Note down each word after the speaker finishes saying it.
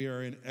We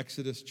are in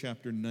Exodus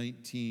chapter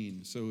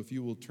 19. So if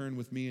you will turn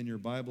with me in your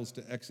Bibles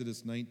to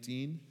Exodus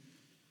 19.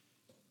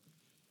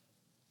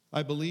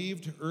 I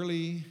believed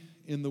early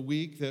in the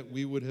week that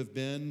we would have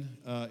been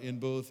in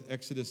both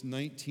Exodus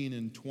 19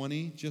 and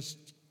 20,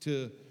 just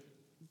to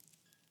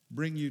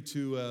bring you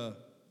to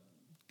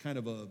kind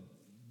of a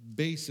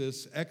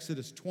basis.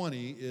 Exodus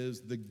 20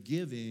 is the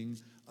giving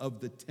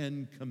of the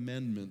Ten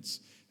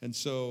Commandments. And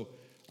so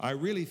I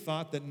really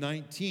thought that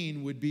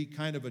 19 would be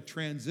kind of a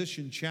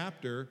transition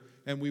chapter,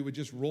 and we would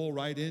just roll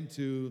right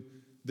into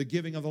the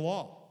giving of the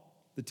law,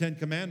 the Ten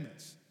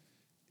Commandments.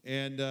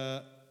 And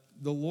the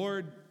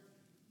Lord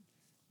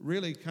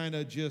really kind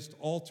of just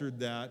altered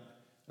that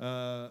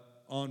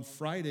on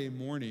Friday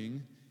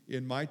morning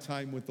in my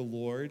time with the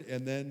Lord,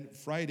 and then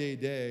Friday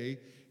day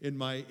in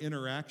my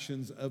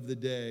interactions of the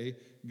day.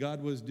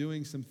 God was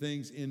doing some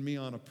things in me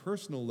on a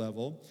personal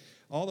level,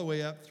 all the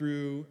way up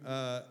through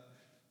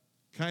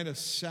kind of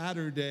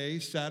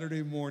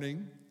Saturday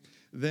morning,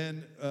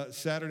 then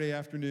Saturday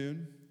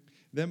afternoon.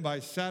 Then by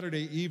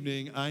Saturday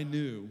evening, I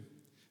knew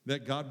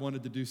that God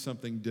wanted to do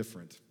something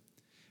different.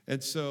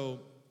 And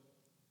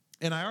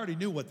I already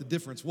knew what the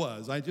difference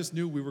was. I just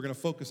knew we were going to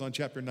focus on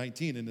chapter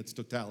 19 in its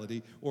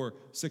totality, or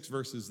 6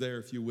 verses there,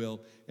 if you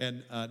will,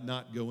 and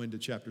not go into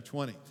chapter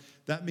 20.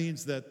 That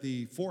means that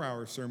the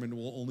 4-hour sermon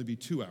will only be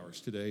 2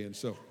 hours today, and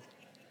so...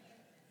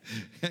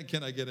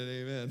 Can I get an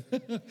amen?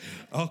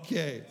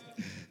 Okay,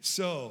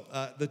 so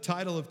the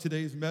title of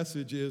today's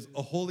message is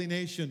A Holy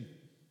Nation.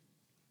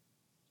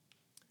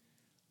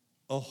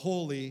 A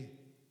holy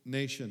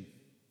nation.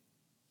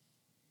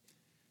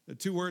 The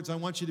 2 words I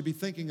want you to be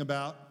thinking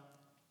about.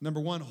 Number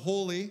 1,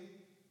 holy.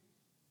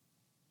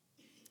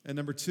 And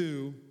number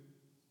 2,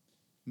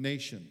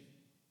 nation.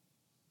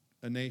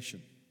 A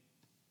nation.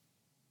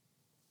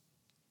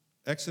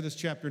 Exodus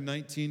chapter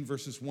 19,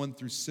 verses 1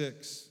 through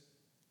 6.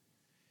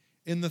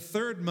 In the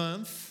 3rd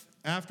month,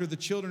 after the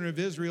children of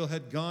Israel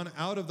had gone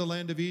out of the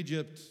land of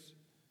Egypt,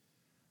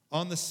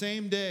 on the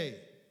same day,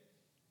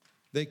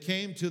 they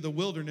came to the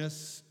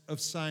wilderness of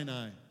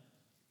Sinai.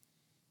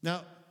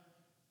 Now,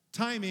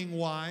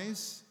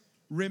 timing-wise,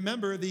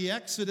 remember the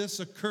Exodus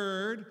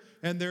occurred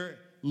and their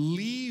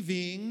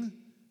leaving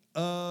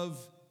of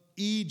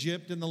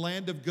Egypt and the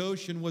land of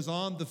Goshen was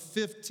on the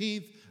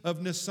 15th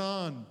of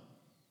Nisan.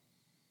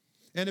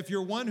 And if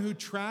you're one who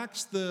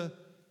tracks the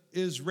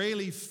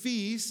Israeli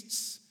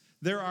feasts,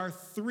 there are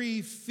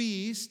 3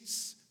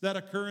 feasts that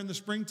occur in the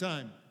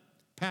springtime.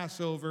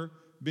 Passover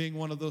being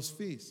one of those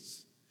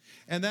feasts.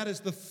 And that is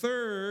the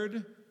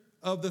 3rd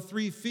of the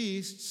 3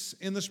 feasts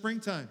in the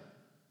springtime.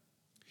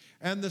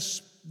 And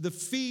the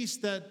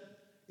feast that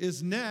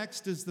is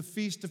next is the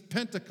Feast of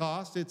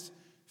Pentecost. It's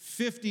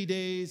 50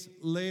 days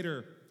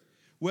later.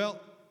 Well,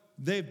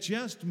 they've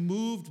just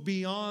moved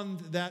beyond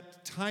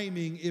that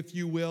timing, if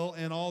you will,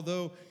 and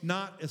although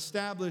not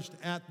established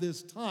at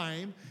this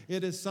time,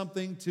 it is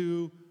something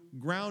to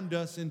ground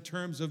us in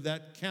terms of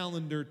that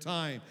calendar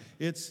time.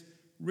 It's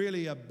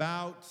really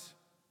about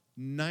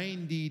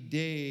 90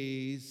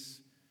 days,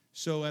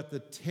 so at the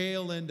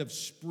tail end of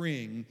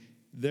spring,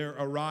 they're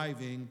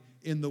arriving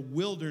in the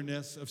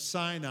wilderness of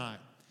Sinai.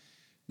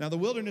 Now, the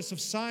wilderness of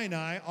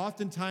Sinai,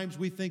 oftentimes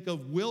we think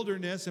of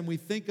wilderness and we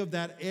think of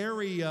that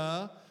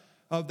area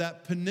of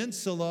that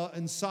peninsula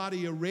in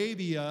Saudi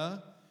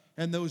Arabia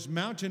and those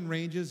mountain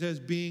ranges as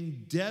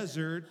being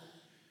desert.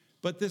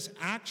 But this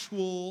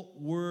actual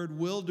word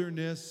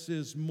wilderness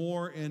is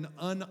more an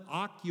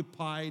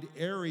unoccupied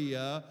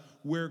area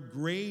where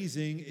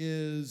grazing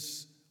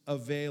is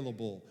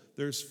available.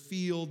 There's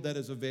field that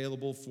is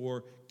available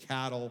for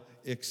cattle,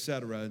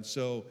 etc. And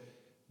so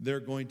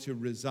they're going to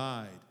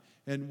reside.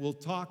 And we'll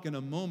talk in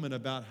a moment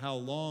about how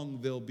long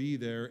they'll be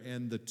there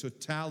and the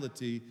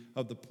totality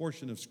of the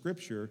portion of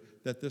Scripture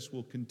that this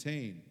will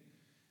contain.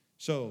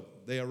 So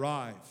they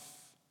arrive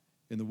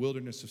in the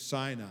wilderness of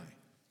Sinai.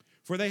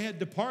 For they had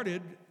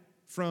departed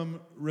from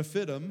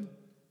Rephidim,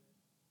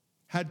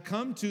 had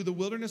come to the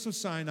wilderness of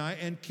Sinai,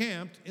 and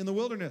camped in the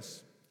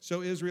wilderness.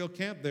 So Israel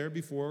camped there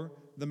before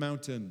the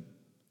mountain.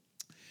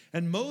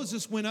 And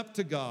Moses went up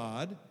to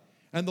God,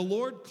 and the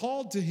Lord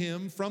called to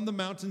him from the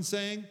mountain,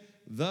 saying,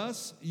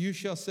 Thus you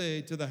shall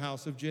say to the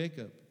house of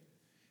Jacob,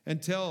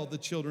 and tell the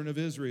children of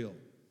Israel,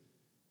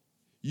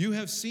 You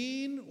have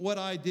seen what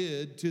I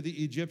did to the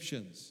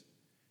Egyptians,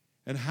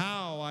 and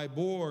how I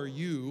bore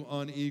you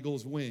on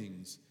eagle's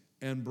wings,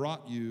 and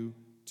brought you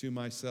to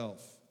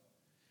myself.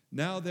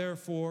 Now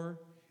therefore,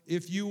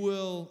 if you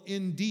will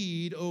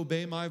indeed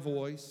obey my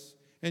voice,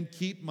 and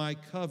keep my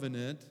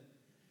covenant,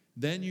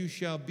 then you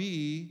shall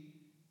be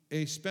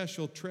a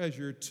special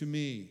treasure to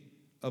me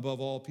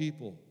above all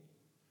people.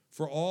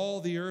 For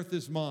all the earth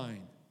is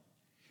mine,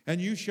 and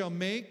you shall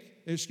be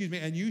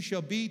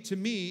to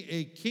me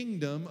a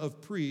kingdom of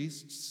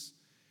priests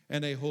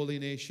and a holy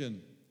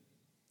nation.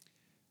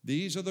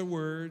 These are the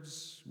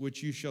words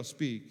which you shall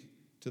speak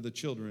to the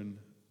children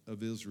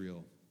of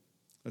Israel.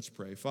 Let's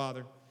pray.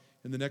 Father,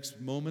 in the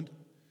next moment,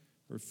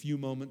 or a few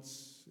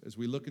moments, as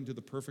we look into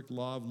the perfect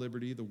law of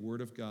liberty, the Word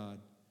of God,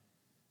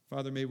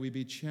 Father, may we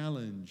be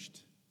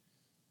challenged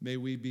May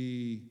we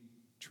be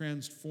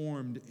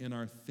transformed in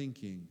our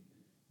thinking.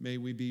 May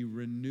we be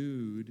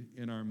renewed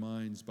in our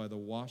minds by the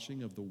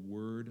washing of the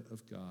Word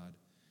of God.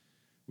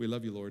 We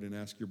love you, Lord, and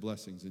ask your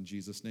blessings in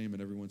Jesus' name.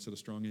 And everyone said a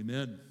strong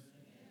amen.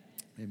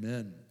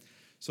 Amen.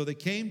 So they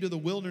came to the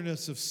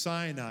wilderness of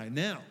Sinai.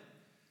 Now,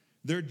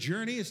 their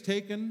journey has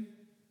taken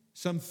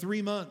some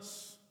 3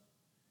 months.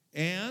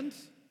 And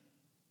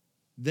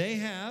they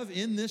have,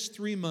 in this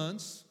 3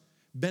 months,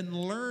 been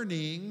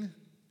learning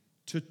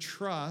to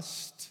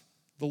trust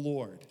the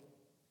Lord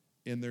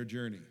in their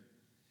journey.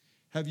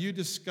 Have you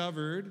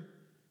discovered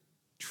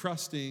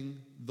trusting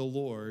the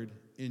Lord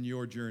in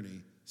your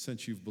journey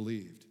since you've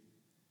believed?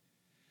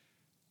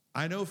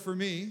 I know for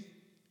me,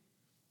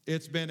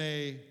 it's been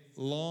a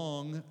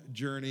long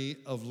journey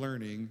of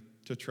learning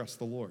to trust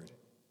the Lord.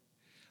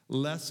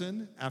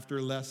 Lesson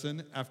after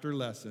lesson after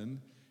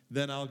lesson,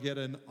 then I'll get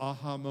an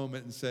aha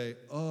moment and say,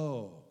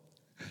 oh,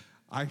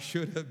 I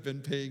should have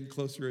been paying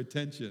closer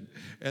attention.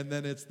 And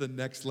then it's the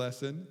next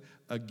lesson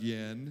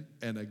again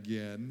and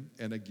again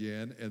and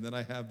again, and then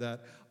I have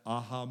that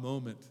aha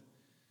moment.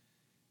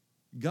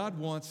 God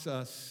wants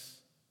us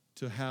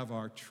to have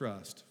our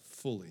trust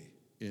fully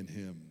in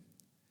Him.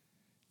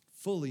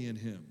 Fully in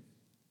Him.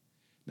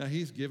 Now,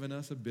 He's given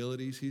us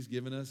abilities, He's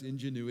given us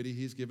ingenuity,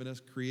 He's given us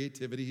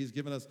creativity, He's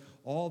given us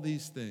all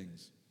these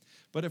things.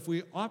 But if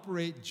we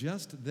operate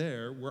just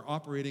there, we're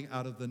operating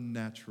out of the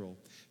natural.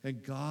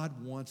 And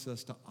God wants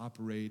us to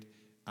operate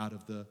out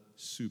of the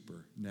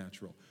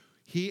supernatural.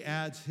 He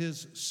adds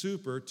His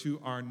super to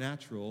our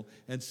natural,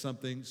 and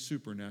something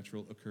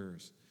supernatural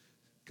occurs.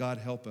 God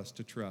help us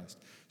to trust.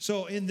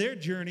 So in their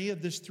journey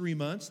of this 3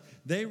 months,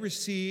 they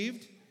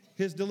received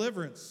His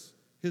deliverance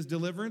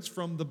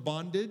from the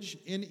bondage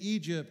in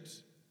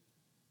Egypt.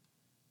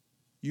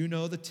 You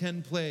know the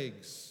 10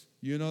 plagues.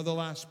 You know the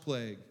last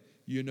plague.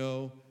 You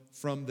know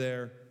from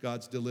there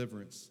God's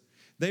deliverance.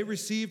 They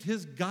received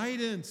His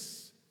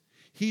guidance.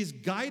 He's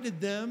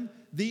guided them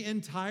the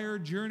entire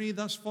journey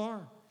thus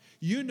far.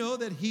 You know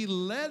that He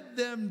led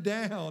them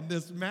down,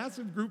 this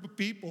massive group of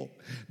people,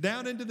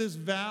 down into this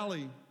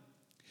valley.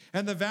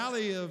 And the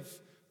valley of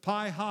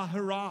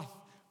Pi-hahiroth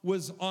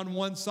was on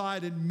one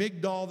side, and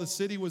Migdol, the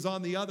city, was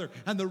on the other,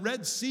 and the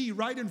Red Sea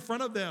right in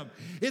front of them.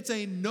 It's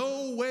a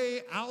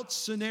no-way-out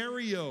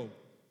scenario.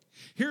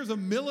 Here's a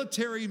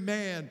military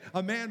man,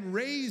 a man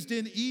raised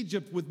in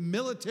Egypt with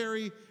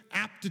military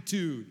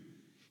aptitude.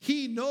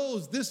 He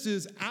knows this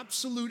is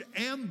absolute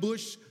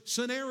ambush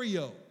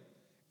scenario,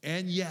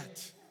 and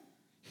yet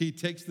He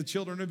takes the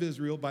children of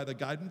Israel by the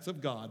guidance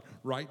of God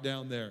right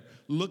down there.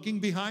 Looking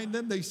behind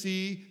them, they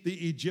see the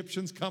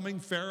Egyptians coming,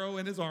 Pharaoh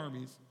and his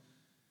armies.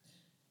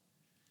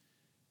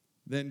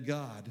 Then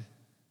God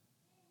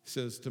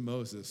says to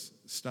Moses,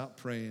 stop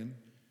praying,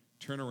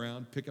 turn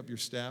around, pick up your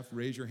staff,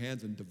 raise your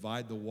hands, and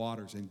divide the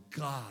waters. And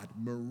God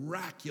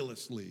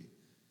miraculously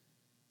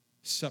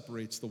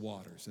separates the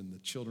waters, and the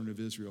children of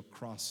Israel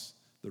cross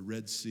the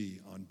Red Sea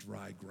on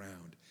dry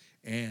ground.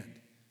 And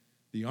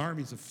the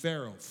armies of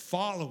Pharaoh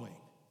following,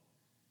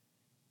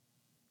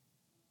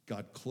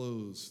 God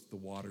closed the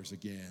waters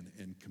again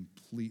and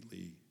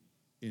completely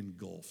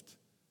engulfed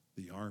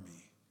the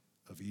army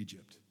of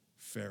Egypt,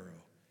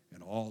 Pharaoh,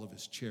 and all of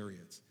his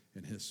chariots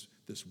and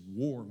this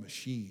war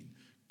machine.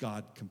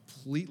 God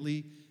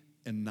completely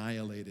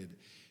annihilated.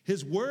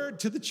 His word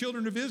to the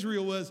children of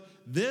Israel was,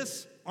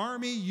 this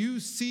army you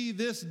see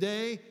this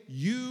day,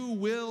 you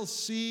will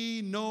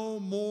see no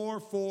more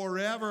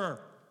forever.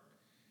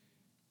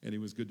 And He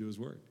was good to His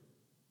word.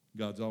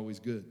 God's always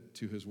good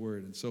to His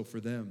word. And so for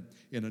them,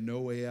 in a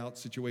no-way-out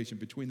situation,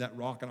 between that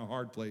rock and a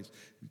hard place,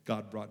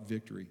 God brought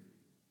victory.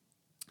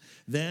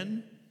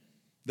 Then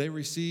they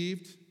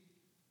received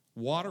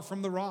water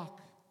from the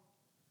rock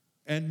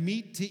and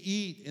meat to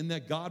eat, in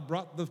that God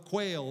brought the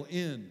quail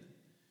in.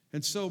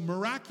 And so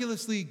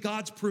miraculously,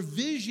 God's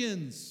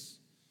provisions.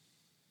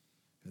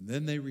 And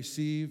then they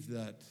received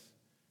that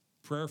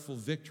prayerful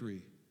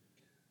victory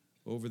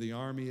over the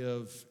army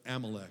of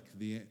Amalek,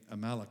 the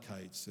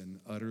Amalekites, and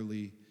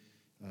utterly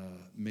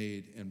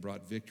made and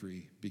brought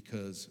victory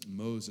because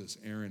Moses,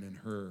 Aaron, and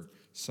Hur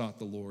sought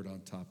the Lord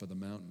on top of the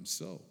mountain.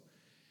 So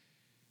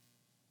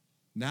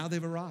now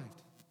they've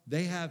arrived.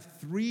 They have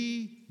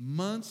 3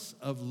 months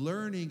of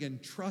learning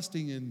and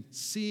trusting and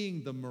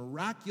seeing the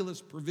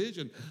miraculous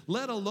provision,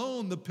 let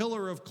alone the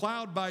pillar of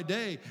cloud by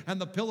day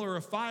and the pillar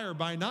of fire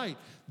by night.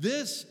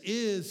 This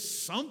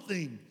is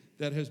something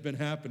that has been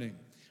happening.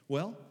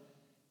 Well,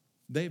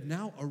 they've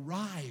now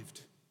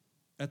arrived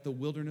at the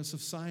wilderness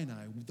of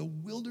Sinai. The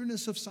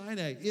wilderness of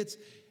Sinai, it's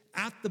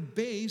at the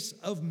base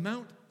of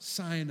Mount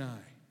Sinai.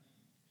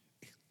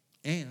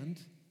 And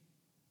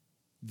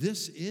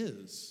this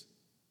is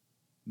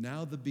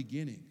now the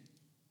beginning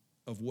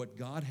of what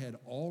God had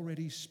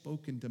already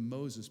spoken to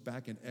Moses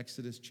back in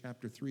Exodus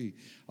chapter 3.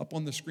 Up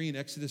on the screen,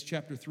 Exodus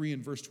chapter 3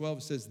 and verse 12,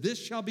 it says,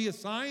 this shall be a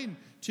sign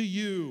to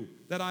you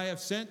that I have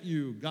sent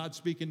you. God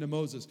speaking to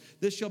Moses.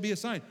 This shall be a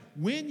sign.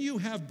 When you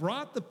have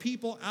brought the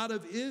people out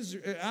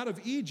of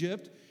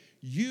Egypt,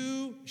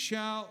 you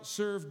shall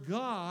serve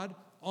God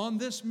on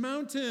this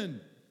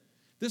mountain.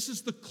 This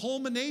is the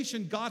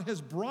culmination. God has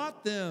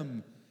brought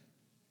them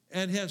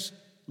and has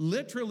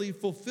literally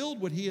fulfilled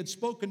what he had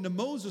spoken to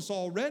Moses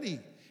already.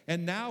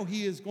 And now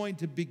he is going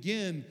to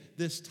begin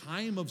this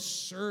time of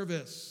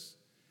service.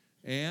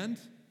 And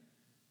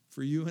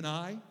for you and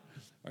I,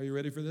 are you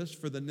ready for this?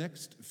 For the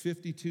next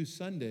 52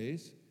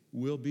 Sundays,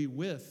 we'll be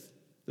with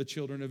the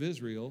children of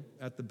Israel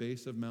at the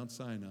base of Mount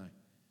Sinai.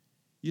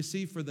 You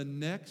see, for the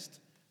next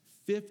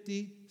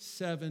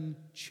 57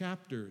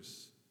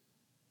 chapters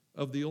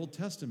of the Old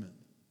Testament,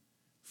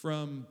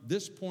 from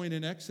this point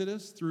in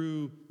Exodus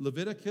through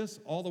Leviticus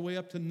all the way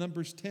up to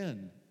Numbers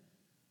 10,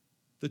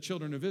 the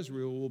children of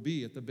Israel will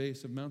be at the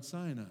base of Mount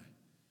Sinai.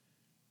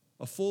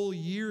 A full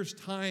year's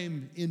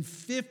time in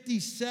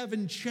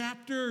 57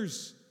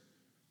 chapters.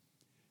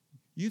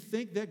 You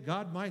think that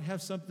God might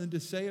have something to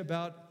say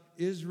about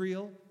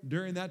Israel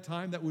during that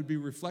time that would be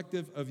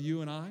reflective of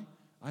you and I?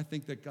 I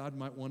think that God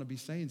might want to be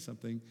saying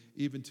something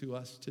even to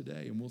us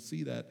today, and we'll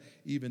see that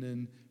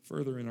even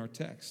further in our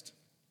text.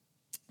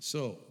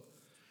 So,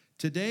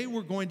 today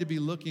we're going to be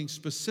looking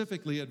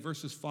specifically at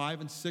verses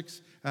 5 and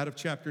 6 out of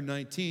chapter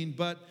 19,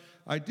 but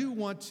I do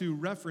want to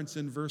reference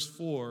in verse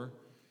 4,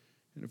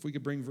 and if we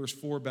could bring verse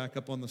 4 back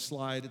up on the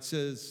slide, it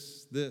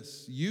says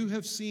this: "You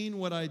have seen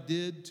what I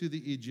did to the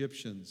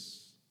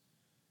Egyptians,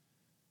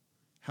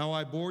 how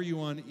I bore you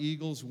on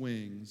eagle's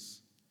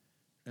wings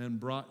and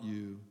brought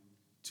you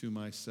to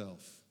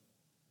myself."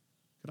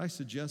 Could I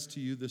suggest to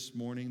you this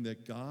morning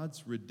that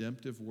God's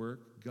redemptive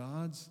work,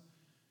 God's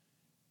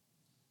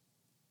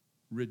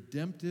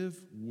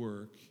redemptive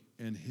work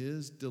and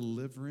his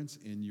deliverance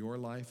in your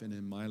life and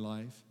in my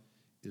life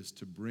is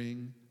to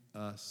bring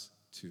us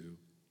to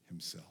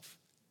himself.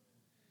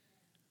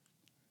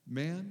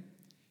 Man,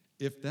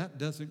 if that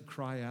doesn't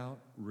cry out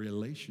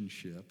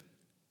relationship,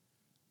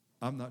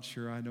 I'm not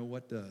sure I know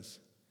what does.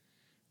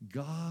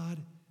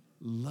 God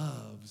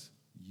loves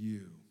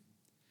you.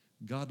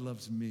 God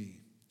loves me.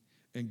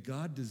 And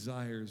God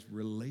desires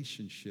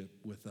relationship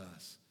with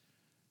us.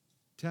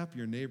 Tap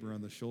your neighbor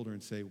on the shoulder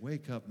and say,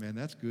 "Wake up, man,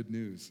 that's good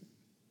news."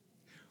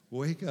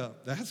 Wake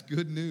up, that's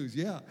good news.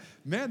 Yeah,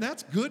 man,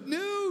 that's good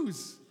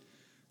news.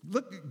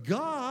 Look,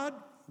 God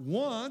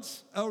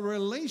wants a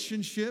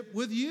relationship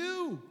with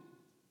you,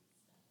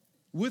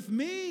 with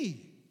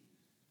me.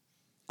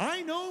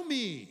 I know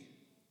me.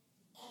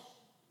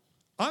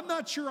 I'm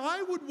not sure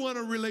I would want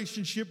a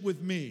relationship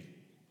with me.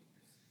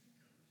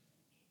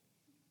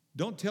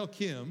 Don't tell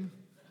Kim.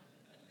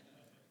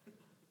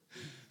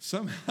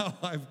 Somehow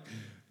I've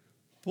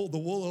pulled the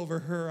wool over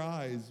her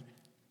eyes.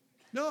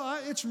 No,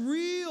 it's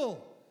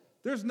real.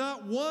 There's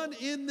not one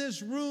in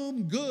this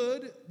room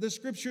good. The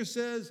scripture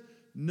says,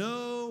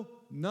 no,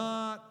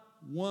 not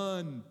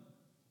one.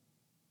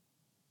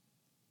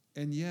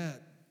 And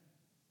yet,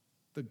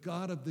 the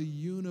God of the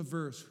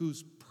universe,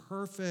 who's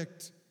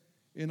perfect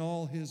in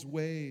all his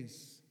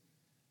ways,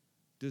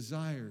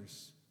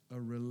 desires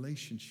a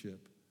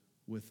relationship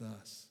with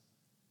us.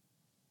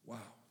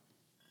 Wow.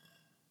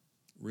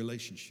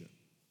 Relationship.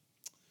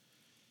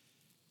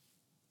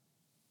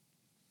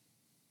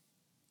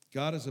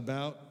 God is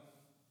about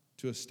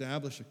to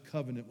establish a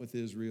covenant with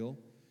Israel.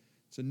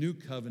 It's a new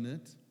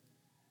covenant.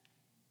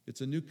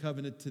 It's a new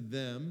covenant to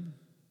them.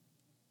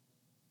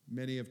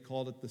 Many have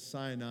called it the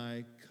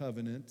Sinai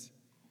covenant.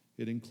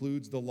 It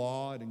includes the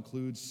law. It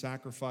includes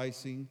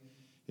sacrificing.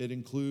 It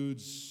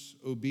includes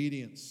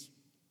obedience.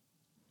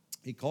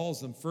 He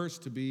calls them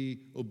first to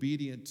be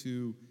obedient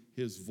to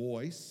his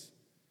voice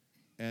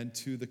and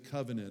to the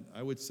covenant.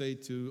 I would say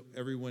to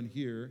everyone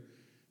here,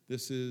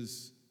 this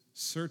is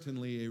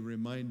certainly a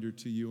reminder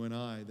to you and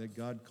I that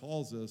God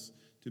calls us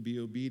to be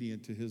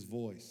obedient to his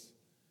voice,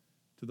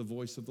 to the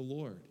voice of the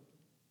Lord.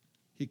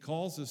 He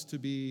calls us to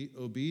be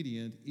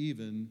obedient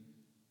even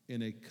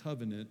in a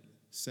covenant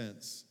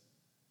sense,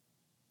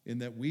 in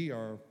that we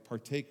are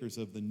partakers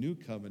of the new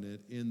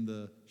covenant in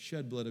the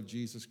shed blood of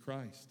Jesus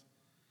Christ.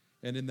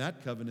 And in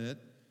that covenant,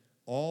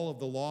 all of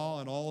the law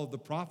and all of the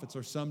prophets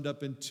are summed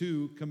up in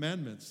two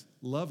commandments: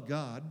 love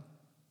God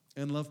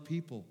and love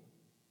people.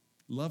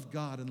 Love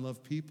God and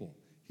love people.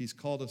 He's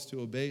called us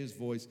to obey his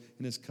voice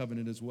in his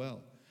covenant as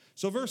well.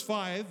 So verse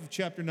 5 of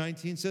chapter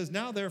 19 says,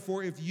 "Now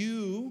therefore, if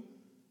you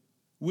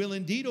will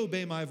indeed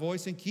obey my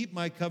voice and keep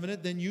my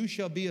covenant, then you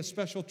shall be a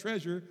special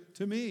treasure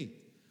to me."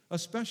 A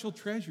special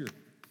treasure.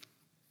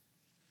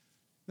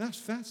 That's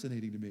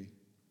fascinating to me.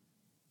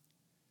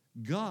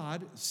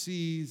 God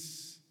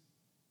sees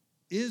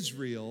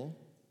Israel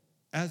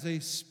as a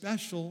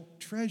special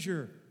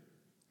treasure.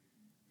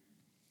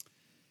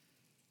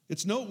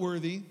 It's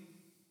noteworthy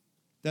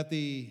that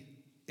the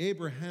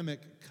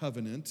Abrahamic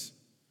covenant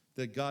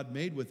that God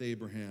made with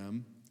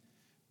Abraham,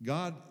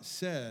 God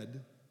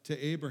said to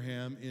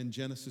Abraham in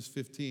Genesis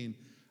 15,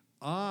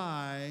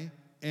 "I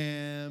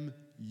am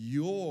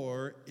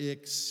your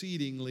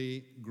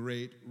exceedingly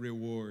great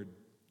reward.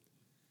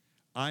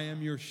 I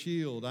am your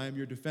shield. I am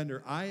your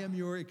defender. I am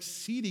your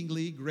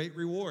exceedingly great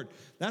reward."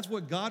 That's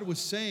what God was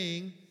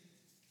saying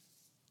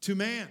to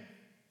man,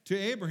 to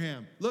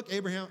Abraham. Look,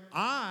 Abraham,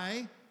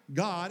 I,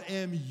 God,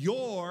 am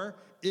your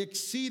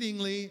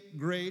exceedingly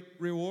great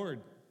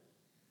reward.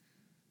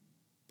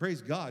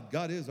 Praise God.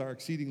 God is our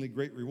exceedingly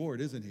great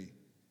reward, isn't he?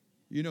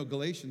 You know,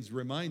 Galatians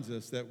reminds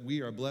us that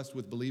we are blessed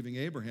with believing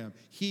Abraham.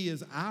 He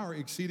is our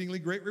exceedingly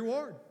great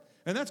reward.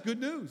 And that's good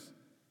news,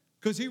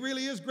 because he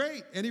really is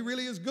great, and he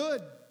really is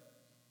good,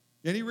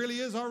 and he really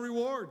is our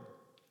reward.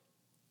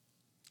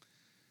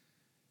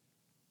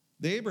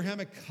 The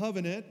Abrahamic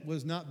covenant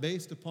was not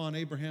based upon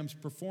Abraham's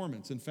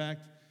performance. In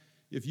fact,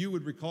 if you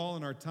would recall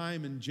in our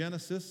time in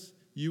Genesis,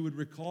 you would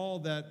recall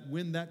that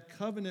when that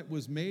covenant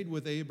was made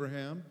with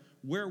Abraham,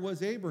 where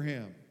was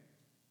Abraham?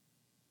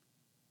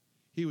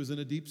 He was in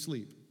a deep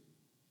sleep.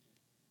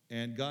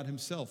 And God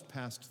himself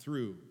passed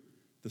through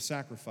the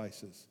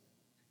sacrifices.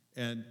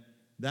 And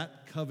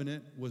that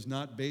covenant was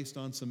not based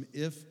on some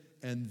if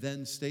and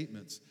then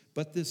statements.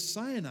 But this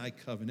Sinai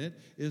covenant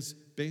is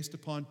based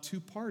upon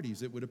two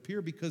parties, it would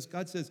appear, because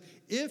God says,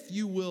 if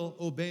you will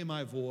obey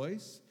my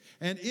voice,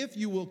 and if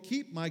you will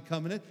keep my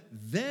covenant,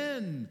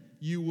 then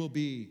you will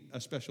be a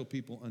special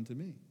people unto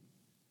me.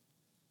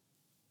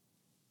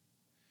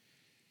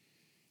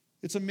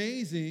 It's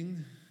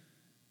amazing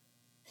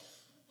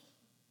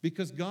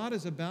because God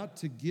is about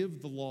to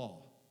give the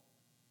law,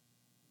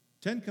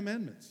 10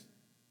 commandments.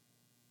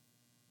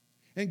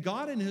 And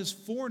God in his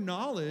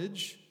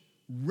foreknowledge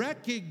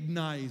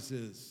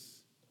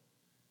recognizes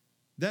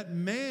that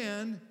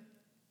man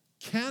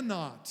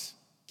cannot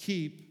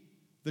keep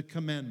the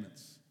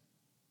commandments.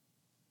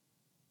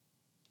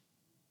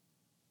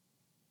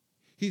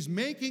 He's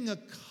making a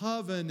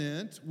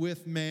covenant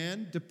with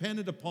man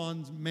dependent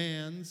upon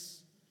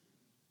man's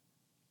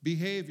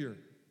behavior.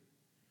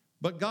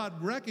 But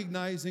God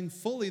recognizing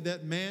fully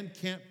that man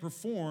can't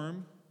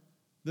perform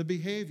the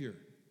behavior.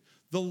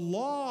 The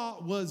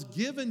law was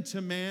given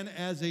to man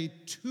as a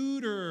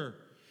tutor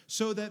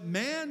so that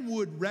man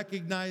would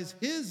recognize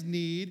his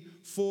need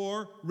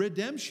for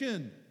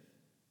redemption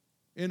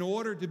in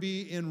order to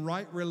be in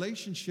right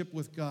relationship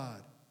with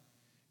God.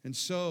 And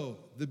so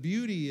the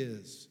beauty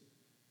is,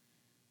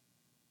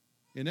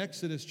 in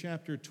Exodus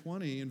chapter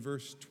 20 and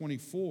verse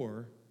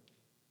 24,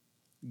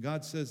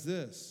 God says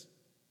this,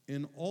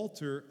 an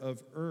altar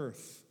of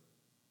earth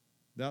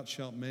thou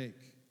shalt make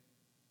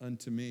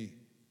unto me,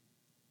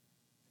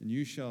 and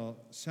you shall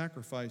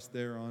sacrifice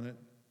there on it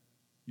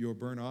your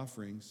burnt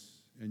offerings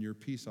and your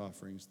peace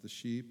offerings, the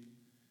sheep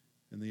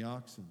and the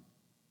oxen.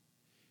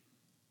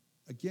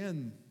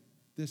 Again,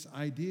 this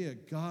idea,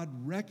 God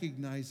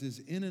recognizes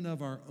in and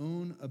of our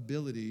own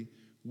ability,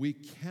 we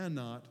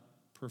cannot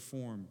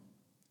perform.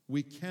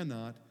 We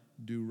cannot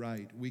do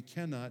right. We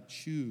cannot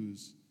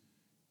choose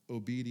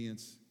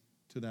obedience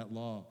to that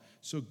law.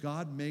 So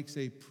God makes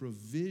a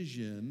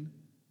provision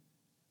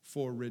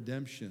for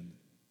redemption.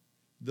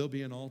 There'll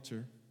be an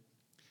altar,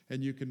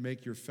 and you can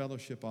make your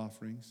fellowship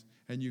offerings,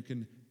 and you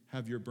can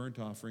have your burnt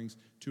offerings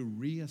to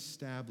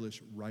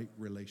reestablish right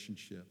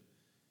relationship.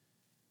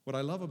 What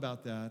I love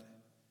about that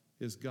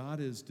is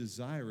God is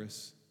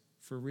desirous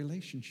for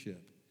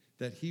relationship,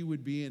 that he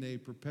would be in a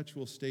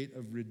perpetual state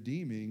of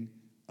redeeming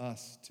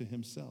us to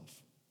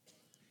himself.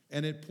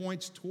 And it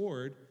points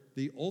toward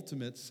the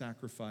ultimate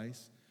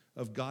sacrifice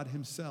of God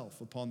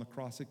himself upon the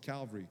cross at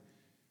Calvary,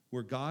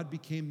 where God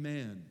became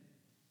man.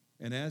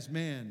 And as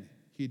man,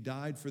 he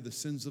died for the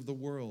sins of the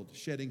world,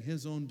 shedding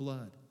his own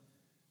blood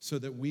so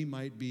that we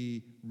might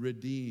be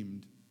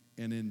redeemed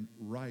and in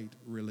right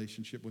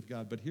relationship with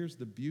God. But here's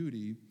the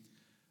beauty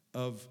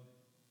of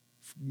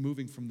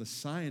moving from the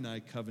Sinai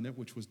covenant,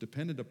 which was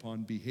dependent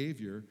upon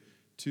behavior,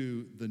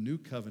 to the new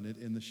covenant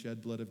in the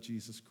shed blood of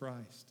Jesus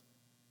Christ.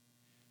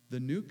 The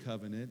new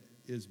covenant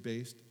is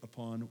based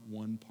upon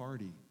one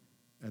party,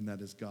 and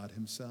that is God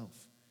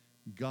himself.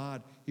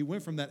 God, he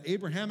went from that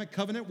Abrahamic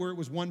covenant where it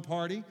was one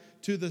party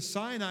to the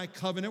Sinai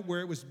covenant where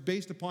it was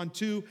based upon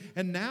two,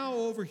 and now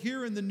over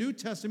here in the New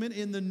Testament,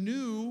 in the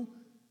new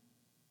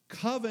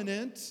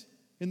covenant,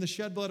 in the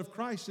shed blood of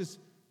Christ, is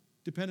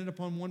dependent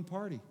upon one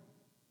party,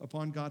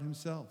 upon God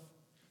himself.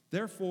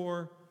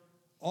 Therefore,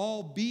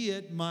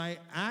 albeit my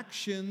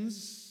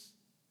actions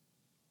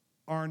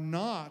are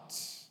not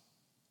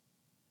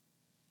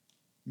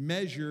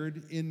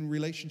measured in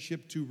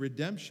relationship to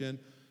redemption,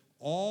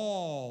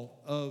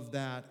 all of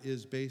that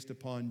is based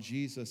upon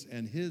Jesus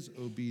and his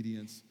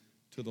obedience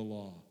to the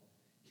law.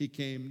 He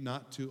came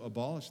not to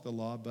abolish the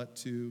law, but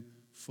to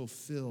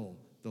fulfill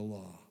the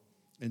law.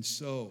 And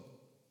so,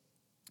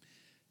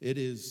 it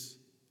is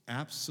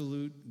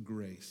absolute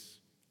grace.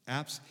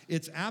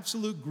 It's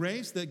absolute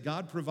grace that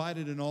God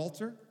provided an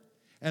altar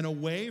and a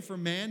way for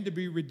man to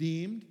be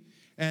redeemed.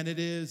 And it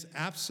is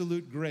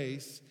absolute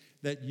grace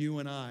that you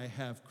and I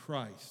have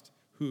Christ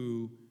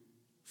who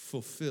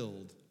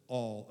fulfilled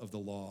all of the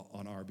law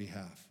on our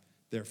behalf.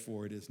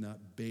 Therefore, it is not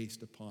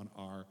based upon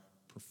our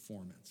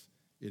performance.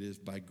 It is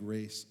by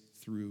grace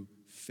through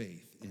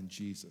faith in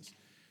Jesus.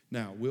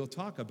 Now, we'll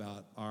talk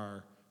about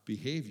our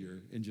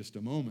behavior in just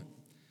a moment.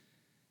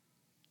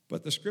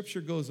 But the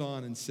scripture goes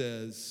on and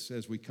says,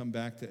 as we come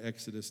back to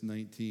Exodus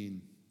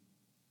 19,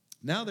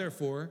 now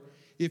therefore,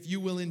 If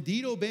you will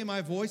indeed obey my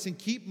voice and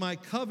keep my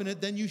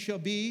covenant, then you shall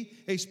be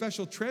a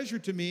special treasure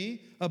to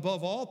me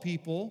above all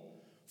people,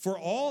 for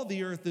all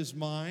the earth is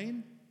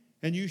mine,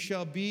 and you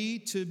shall be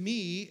to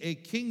me a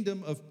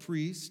kingdom of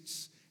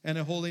priests and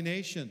a holy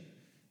nation.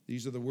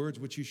 These are the words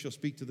which you shall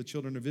speak to the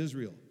children of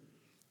Israel.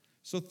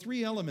 So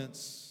 3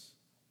 elements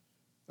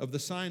of the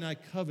Sinai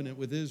covenant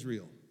with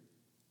Israel.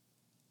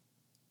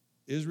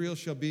 Israel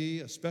shall be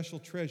a special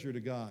treasure to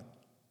God.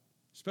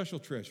 Special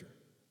treasure.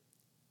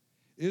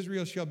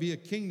 Israel shall be a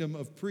kingdom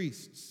of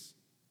priests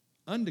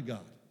unto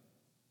God.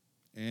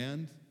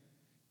 And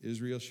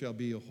Israel shall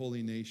be a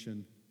holy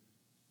nation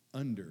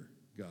under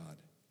God.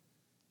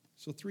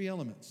 So 3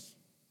 elements.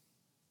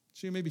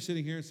 So you may be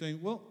sitting here and saying,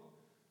 well,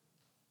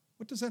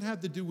 what does that have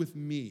to do with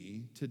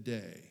me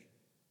today?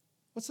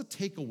 What's the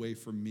takeaway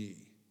for me?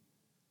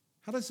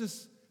 How does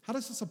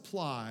this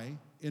apply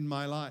in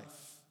my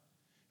life?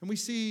 And we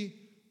see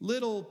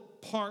little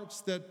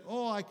parts that,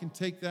 I can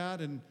take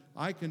that and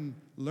I can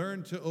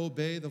learn to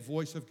obey the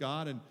voice of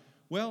God. And,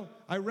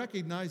 I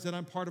recognize that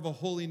I'm part of a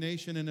holy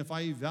nation, and if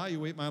I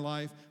evaluate my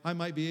life, I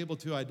might be able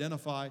to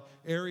identify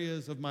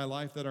areas of my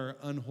life that are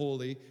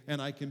unholy,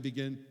 and I can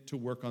begin to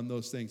work on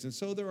those things. And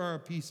so there are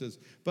pieces.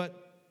 But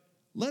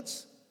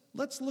let's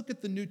look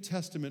at the New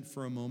Testament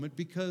for a moment,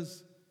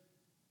 because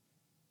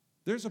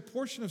there's a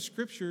portion of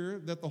Scripture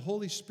that the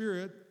Holy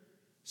Spirit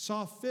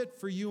saw fit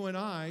for you and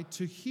I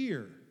to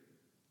hear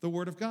the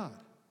Word of God.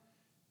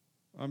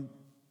 I'm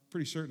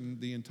pretty certain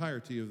the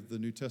entirety of the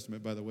New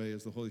Testament, by the way,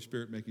 is the Holy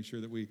Spirit making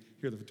sure that we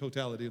hear the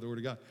totality of the Word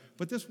of God.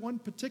 But this one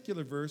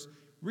particular verse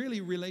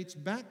really relates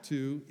back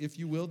to, if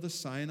you will, the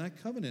Sinai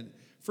covenant.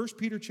 1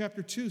 Peter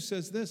chapter 2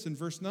 says this in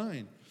verse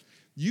 9.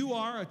 You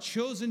are a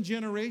chosen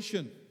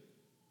generation,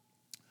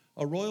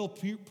 a royal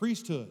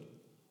priesthood,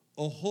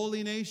 a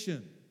holy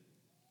nation,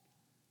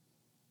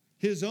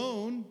 His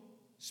own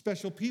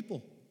special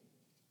people,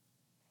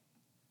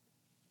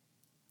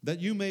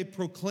 that you may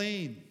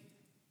proclaim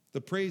the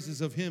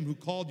praises of Him who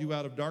called you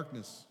out of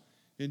darkness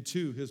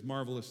into His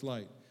marvelous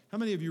light. How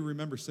many of you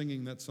remember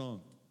singing that song?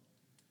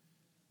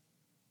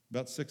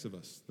 About 6 of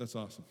us. That's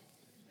awesome.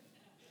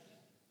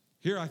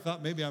 Here I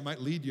thought maybe I might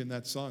lead you in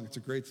that song. It's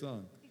a great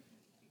song.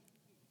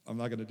 I'm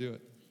not going to do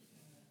it.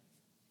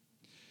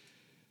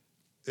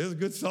 It was a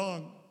good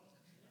song.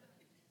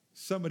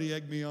 Somebody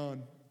egged me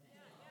on.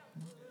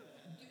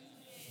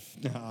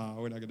 No,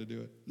 we're not going to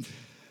do it.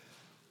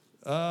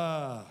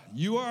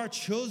 You are a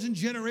chosen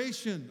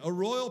generation, a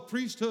royal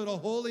priesthood, a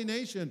holy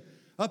nation,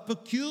 a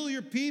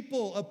peculiar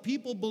people, a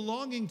people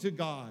belonging to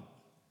God,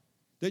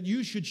 that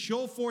you should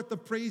show forth the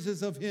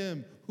praises of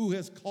Him who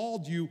has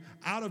called you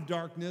out of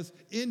darkness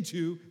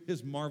into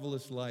His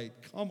marvelous light.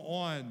 Come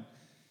on.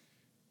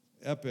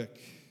 Epic.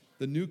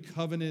 The new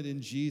covenant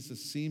in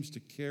Jesus seems to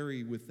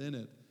carry within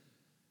it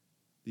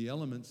the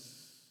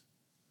elements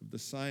of the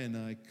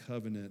Sinai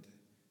covenant,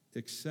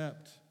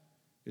 except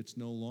it's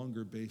no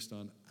longer based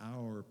on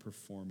our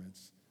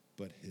performance,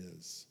 but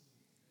His.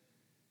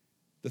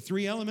 The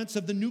 3 elements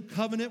of the new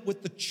covenant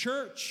with the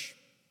church.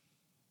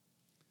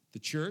 The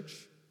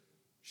church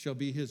shall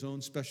be His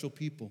own special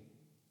people.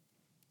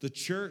 The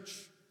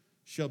church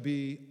shall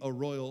be a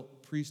royal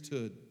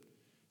priesthood.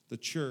 The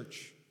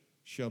church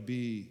shall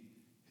be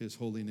His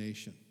holy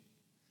nation.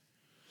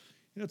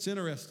 It's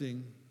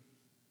interesting.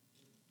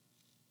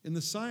 In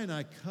the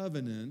Sinai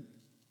covenant,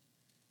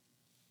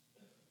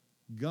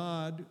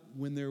 God,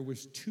 when there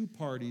was 2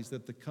 parties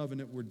that the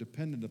covenant were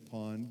dependent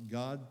upon,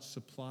 God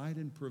supplied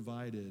and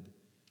provided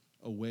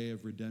a way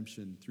of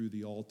redemption through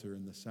the altar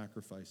and the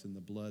sacrifice and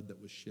the blood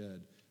that was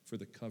shed for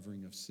the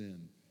covering of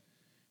sin.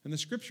 And the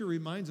Scripture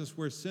reminds us,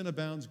 where sin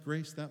abounds,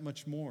 grace that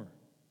much more.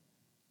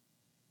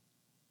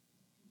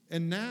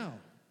 And now,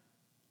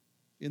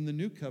 in the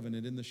new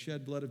covenant, in the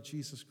shed blood of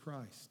Jesus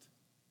Christ,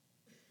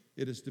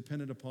 it is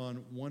dependent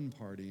upon one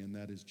party, and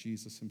that is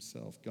Jesus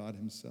Himself, God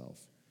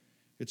Himself.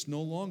 It's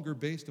no longer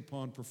based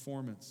upon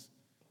performance.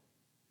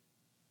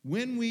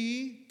 When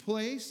we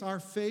place our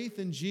faith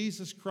in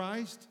Jesus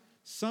Christ,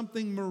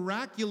 something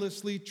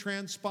miraculously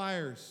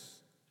transpires.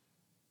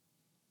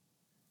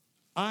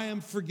 I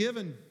am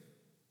forgiven,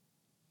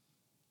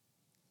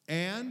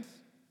 and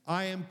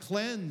I am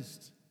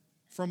cleansed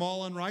from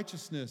all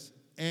unrighteousness,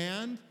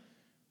 and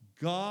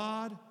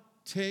God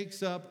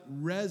takes up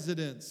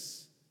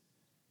residence.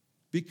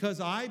 Because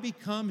I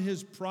become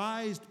His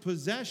prized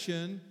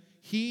possession,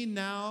 He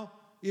now,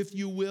 if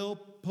you will,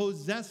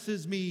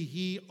 possesses me.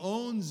 He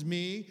owns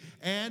me,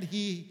 and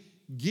He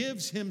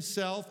gives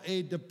Himself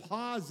a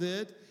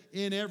deposit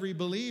in every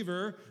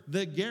believer,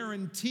 the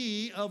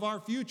guarantee of our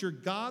future.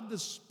 God the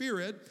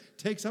Spirit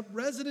takes up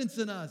residence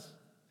in us.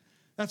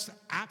 That's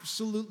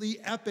absolutely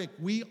epic.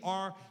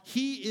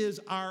 He is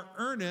our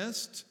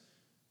earnest.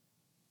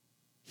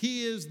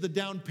 He is the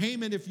down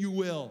payment, if you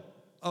will,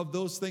 of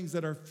those things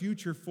that are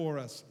future for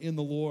us in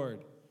the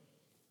Lord.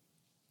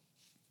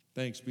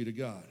 Thanks be to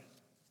God.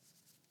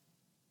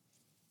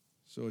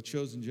 So, a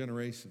chosen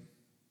generation.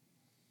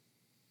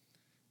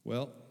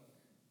 Well,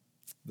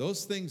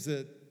 those things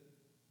that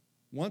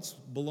once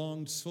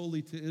belonged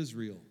solely to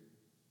Israel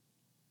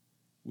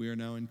we are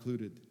now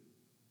included.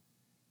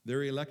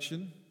 Their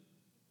election,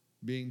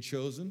 being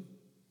chosen,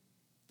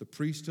 the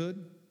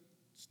priesthood,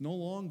 it's no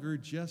longer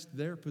just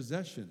their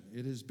possession.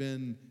 It has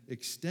been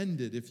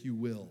extended, if you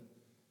will,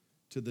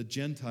 to the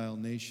Gentile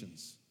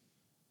nations.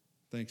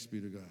 Thanks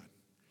be to God.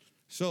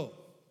 So,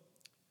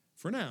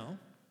 for now,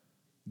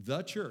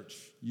 the church,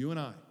 you and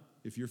I,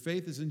 if your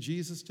faith is in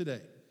Jesus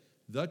today,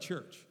 the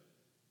church,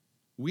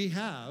 we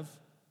have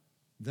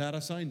that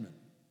assignment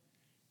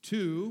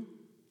to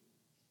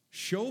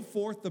show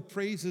forth the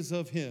praises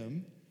of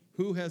him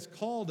who has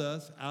called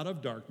us out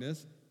of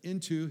darkness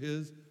into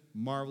his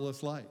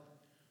marvelous light.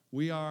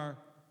 We are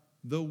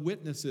the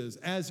witnesses.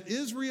 As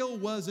Israel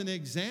was an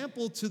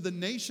example to the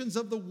nations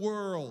of the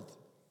world,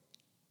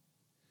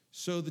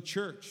 so the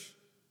church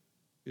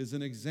is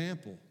an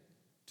example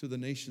to the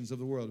nations of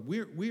the world.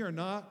 We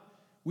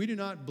do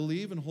not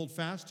believe and hold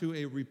fast to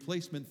a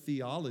replacement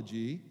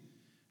theology.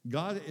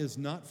 God is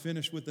not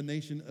finished with the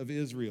nation of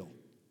Israel.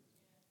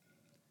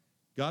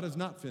 God is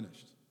not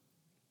finished.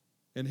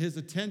 And his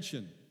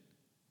attention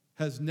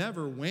has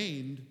never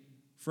waned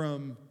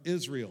from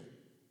Israel.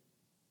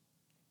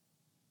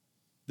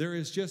 There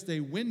is just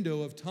a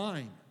window of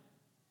time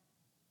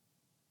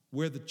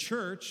where the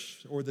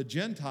church or the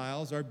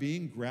Gentiles are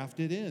being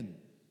grafted in.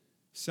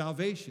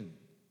 Salvation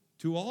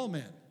to all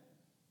men.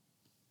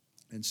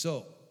 And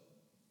so,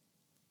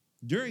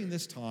 during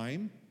this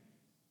time,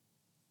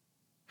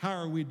 how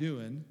are we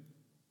doing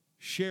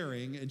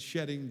sharing and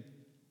shedding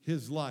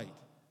his light,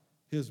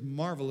 his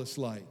marvelous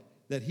light,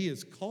 that he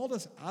has called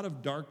us out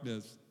of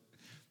darkness?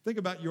 Think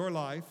about your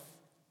life.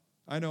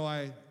 I know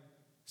I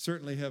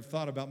certainly have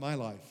thought about my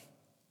life.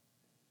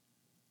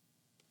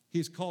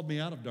 He's called me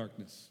out of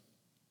darkness.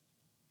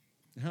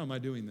 How am I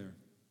doing there?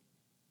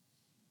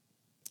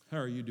 How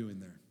are you doing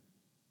there?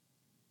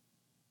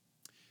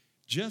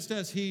 Just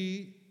as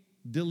he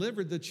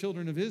delivered the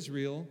children of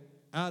Israel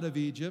out of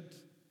Egypt,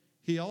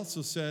 he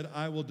also said,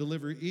 I will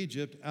deliver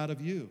Egypt out of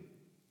you.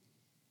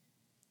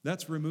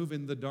 That's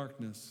removing the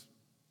darkness.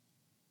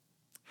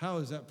 How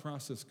is that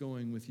process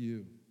going with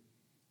you?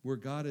 Where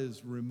God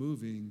is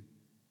removing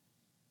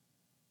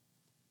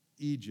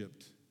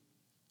Egypt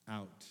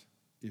out,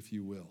 if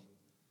you will.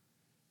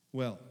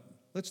 Well,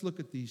 let's look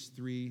at these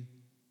three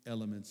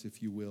elements,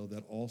 if you will,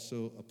 that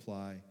also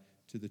apply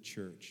to the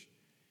church.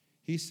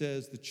 He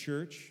says the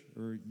church,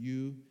 or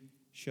you,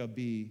 shall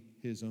be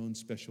his own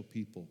special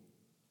people.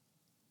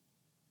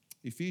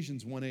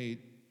 Ephesians 1:8,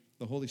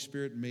 the Holy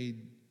Spirit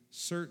made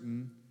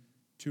certain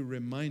to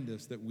remind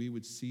us that we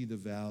would see the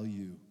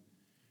value.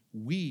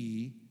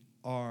 We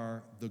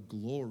are the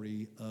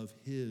glory of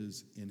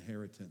his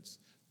inheritance,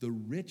 the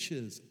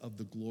riches of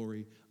the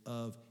glory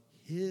of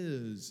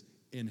his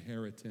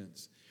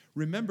inheritance.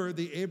 Remember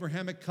the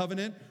Abrahamic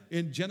covenant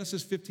in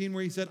Genesis 15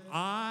 where he said,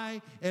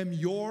 I am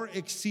your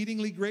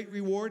exceedingly great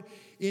reward.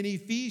 In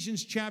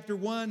Ephesians chapter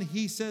 1,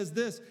 he says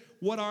this,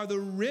 what are the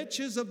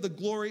riches of the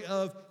glory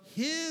of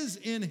his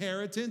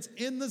inheritance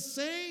in the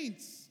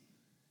saints?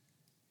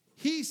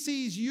 He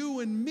sees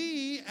you and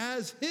me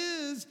as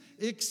his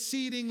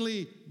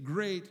exceedingly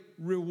great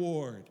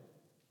reward.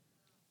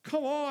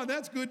 Come on,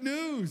 that's good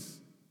news.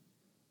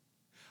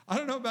 I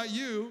don't know about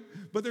you,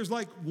 but there's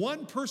like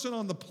one person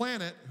on the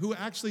planet who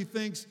actually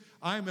thinks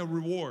I'm a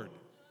reward.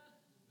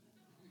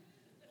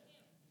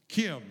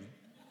 Kim.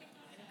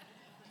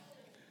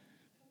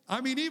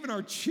 I mean, even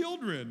our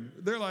children,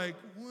 they're like,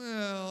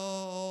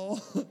 well,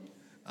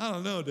 I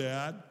don't know,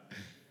 Dad.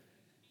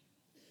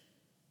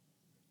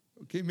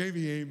 Okay,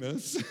 maybe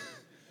Amos.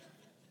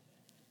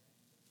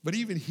 But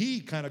even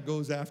he kind of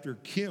goes after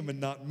Kim and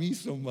not me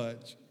so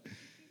much.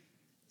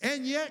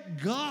 And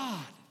yet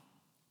God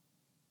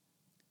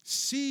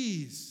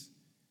sees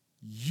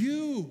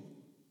you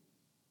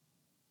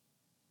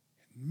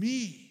and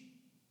me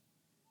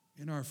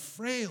in our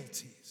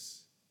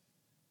frailties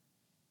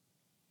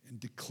and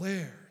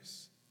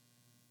declares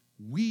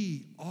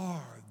we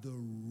are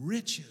the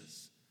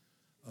riches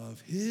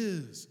of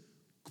his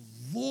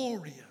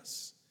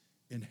glorious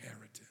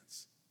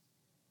inheritance.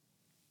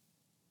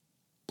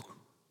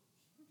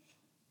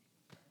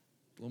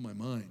 Blow my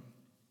mind.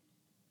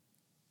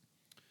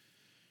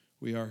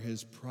 We are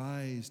his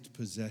prized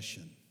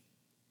possession.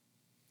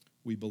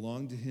 We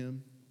belong to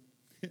him.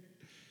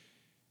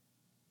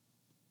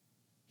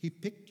 He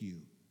picked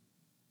you.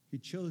 He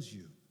chose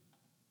you.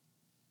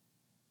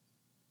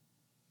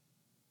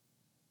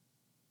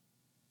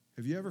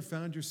 Have you ever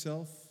found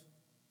yourself,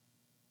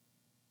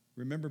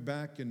 remember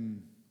back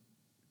in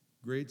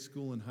grade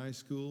school and high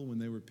school when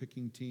they were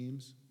picking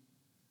teams?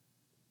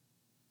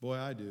 Boy,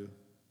 I do.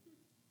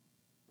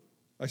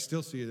 I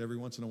still see it every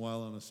once in a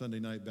while on a Sunday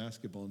night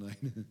basketball night.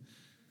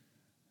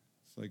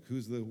 It's like,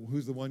 who's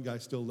the one guy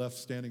still left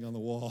standing on the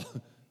wall?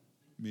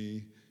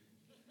 Me.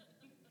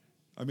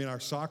 I mean,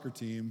 our soccer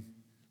team,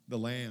 the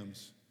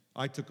Lambs,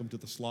 I took them to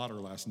the slaughter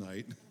last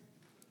night.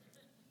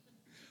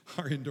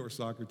 Our indoor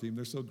soccer team,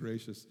 they're so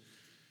gracious.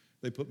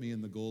 They put me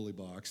in the goalie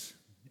box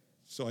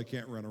so I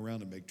can't run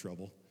around and make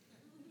trouble.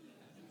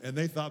 And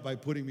they thought by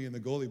putting me in the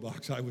goalie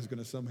box, I was going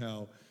to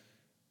somehow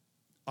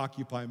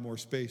occupy more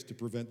space to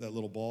prevent that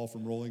little ball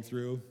from rolling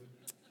through.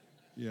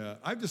 Yeah,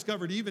 I've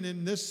discovered even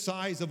in this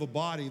size of a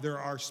body, there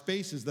are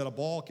spaces that a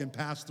ball can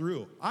pass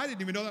through. I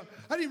didn't even know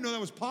that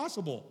was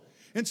possible.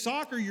 In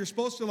soccer, you're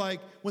supposed to, like,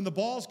 when the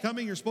ball's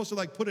coming, you're supposed to,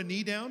 like, put a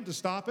knee down to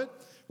stop it.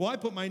 Well, I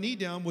put my knee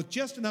down with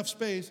just enough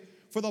space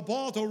for the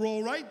ball to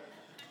roll right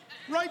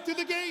to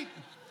the gate.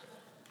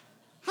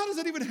 How does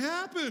that even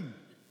happen?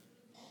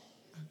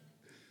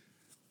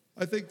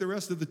 I think the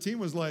rest of the team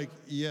was like,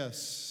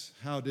 yes,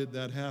 how did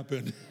that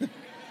happen?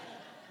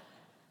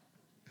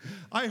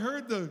 I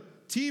heard the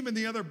team in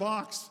the other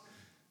box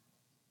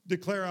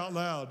declare out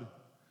loud,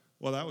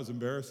 well, that was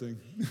embarrassing.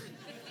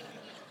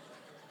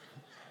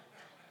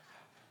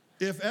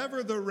 If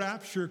ever the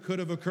rapture could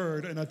have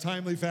occurred in a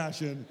timely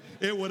fashion,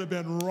 it would have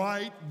been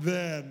right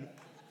then.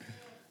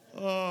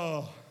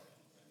 Oh,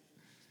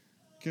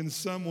 can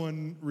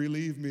someone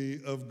relieve me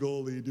of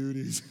goalie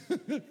duties?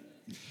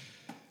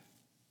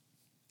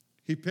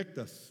 He picked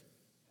us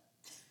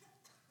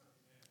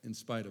in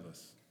spite of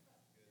us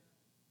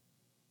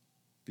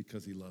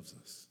because he loves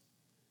us.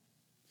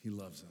 He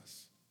loves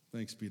us.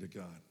 Thanks be to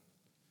God.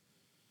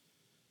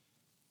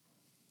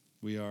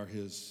 We are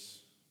his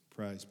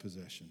prized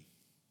possession.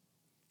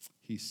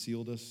 He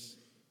sealed us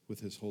with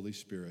his Holy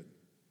Spirit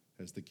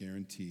as the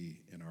guarantee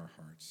in our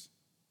hearts.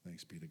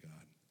 Thanks be to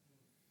God.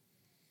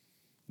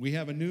 We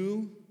have a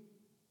new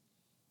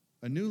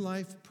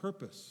life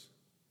purpose.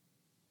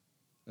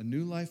 A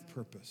new life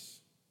purpose.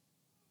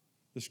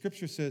 The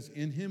scripture says,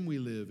 in him we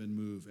live and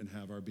move and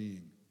have our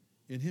being.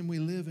 In him we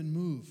live and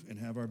move and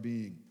have our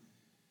being.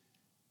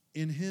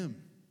 In him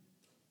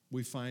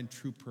we find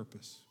true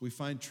purpose. We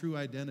find true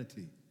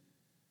identity.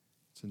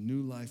 It's a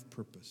new life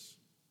purpose.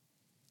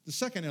 The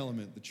second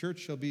element, the church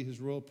shall be his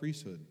royal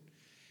priesthood.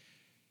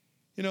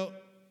 You know,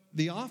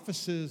 the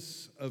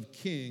offices of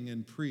king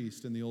and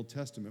priest in the Old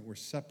Testament were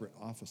separate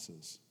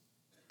offices.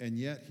 And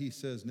yet he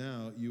says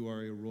now you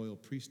are a royal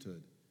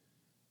priesthood.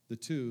 The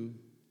two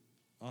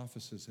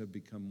offices have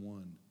become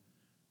one.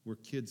 We're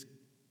kids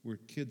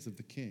of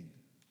the king.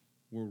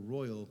 We're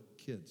royal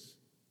kids.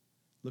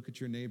 Look at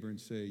your neighbor and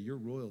say, you're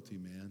royalty,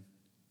 man.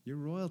 You're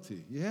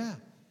royalty. Yeah.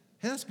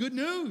 Hey, that's good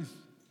news.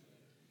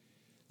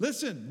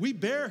 Listen, we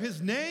bear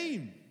his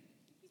name.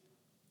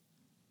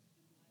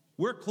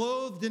 We're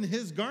clothed in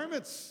his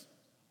garments.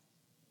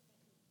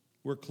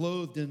 We're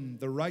clothed in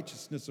the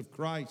righteousness of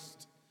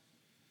Christ.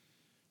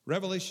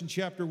 Revelation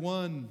chapter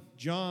 1,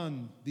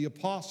 John, the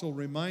apostle,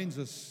 reminds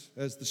us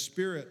as the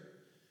Spirit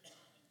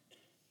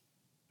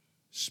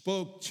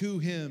spoke to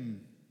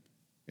him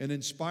and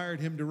inspired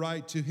him to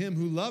write, to him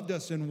who loved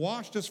us and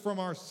washed us from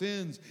our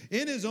sins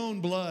in his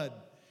own blood,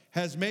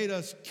 has made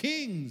us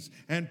kings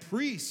and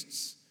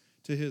priests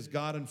to his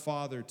God and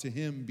Father. To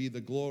him be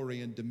the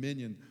glory and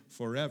dominion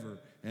forever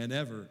and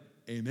ever.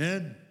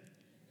 Amen.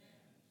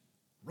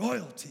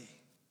 Royalty.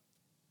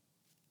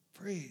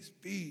 Praise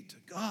be to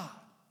God.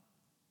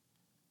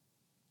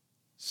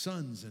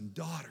 Sons and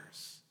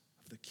daughters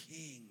of the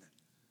King.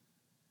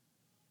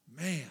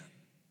 Man,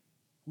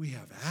 we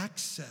have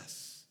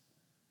access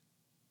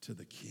to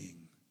the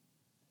King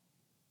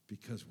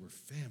because we're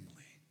family,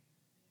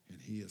 and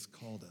he has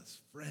called us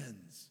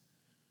friends,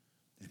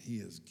 and he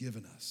has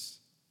given us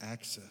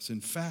access. In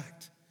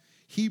fact,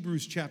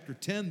 Hebrews chapter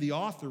 10, the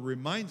author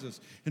reminds us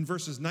in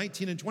verses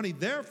 19 and 20,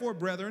 therefore,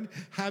 brethren,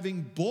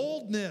 having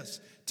boldness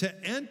to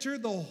enter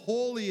the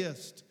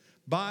holiest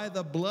by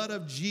the blood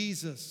of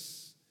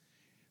Jesus,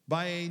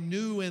 by a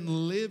new and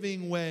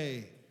living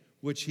way,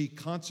 which he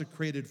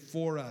consecrated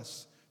for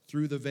us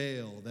through the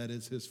veil, that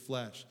is his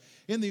flesh.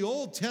 In the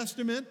Old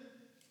Testament,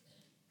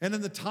 and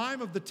in the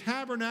time of the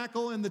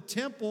tabernacle and the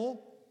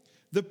temple,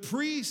 the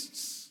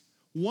priests,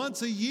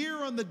 once a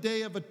year on the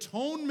Day of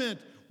Atonement,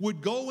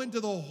 would go into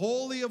the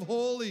Holy of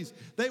Holies.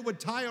 They would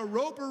tie a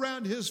rope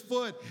around his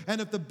foot,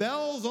 and if the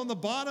bells on the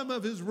bottom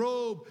of his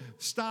robe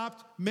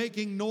stopped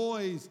making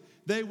noise,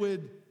 they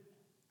would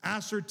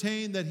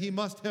ascertain that he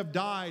must have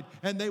died,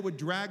 and they would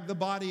drag the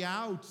body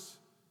out.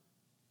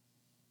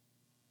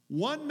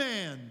 One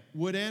man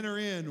would enter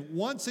in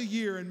once a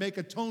year and make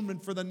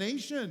atonement for the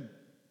nation.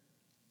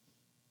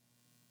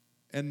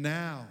 And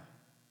now,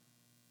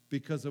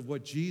 because of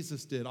what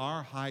Jesus did,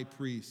 our high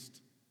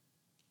priest,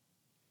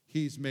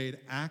 he's made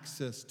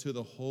access to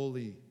the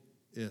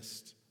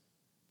holiest,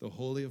 the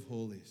Holy of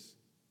Holies.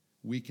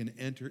 We can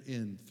enter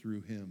in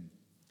through him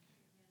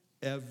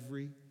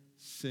every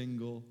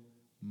single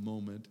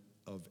moment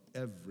of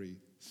every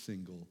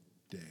single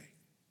day.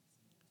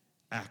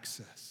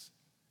 Access.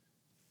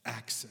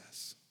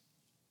 Access.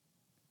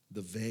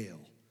 The veil,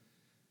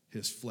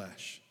 his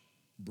flesh,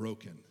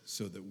 broken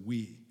so that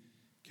we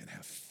can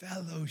have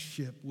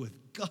fellowship with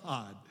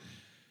God.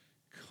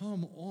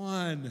 Come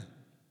on.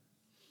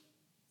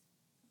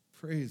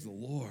 Praise the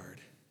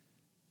Lord.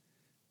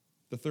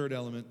 The third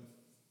element,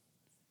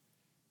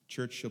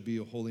 church shall be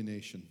a holy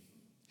nation,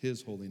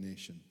 his holy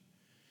nation.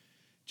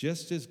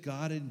 Just as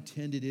God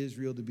intended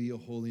Israel to be a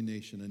holy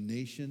nation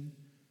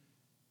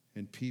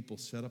and people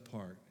set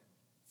apart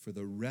for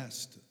the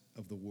rest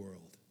of the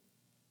world,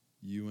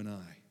 you and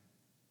I,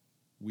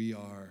 We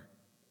are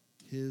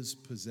his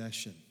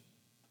possession,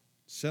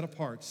 set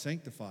apart,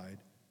 sanctified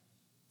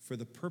for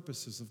the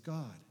purposes of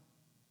God.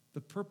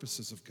 The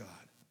purposes of God.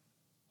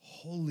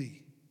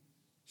 Holy.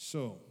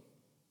 So,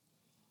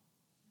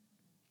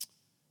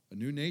 a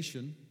new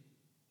nation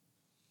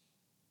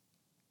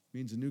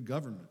means a new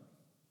government.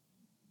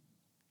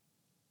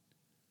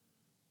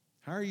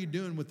 How are you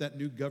doing with that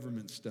new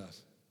government stuff?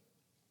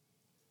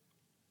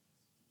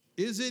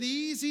 Is it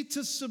easy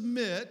to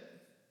submit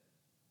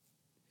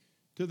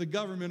to the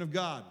government of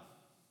God?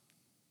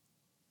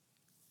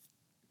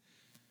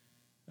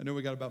 I know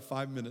we got about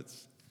 5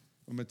 minutes.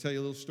 I'm going to tell you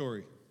a little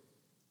story.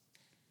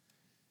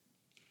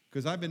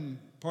 Because I've been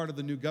part of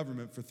the new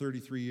government for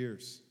 33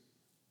 years.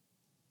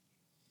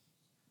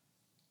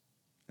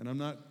 And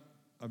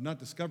I've not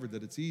discovered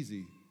that it's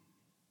easy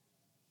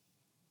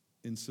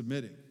in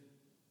submitting.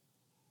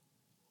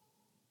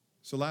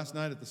 So last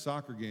night at the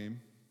soccer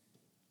game,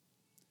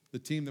 the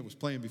team that was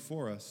playing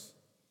before us,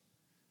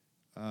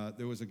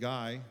 there was a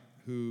guy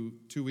who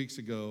 2 weeks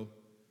ago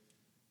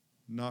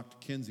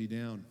knocked Kenzie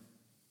down.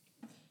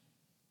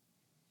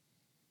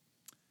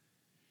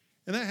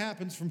 And that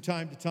happens from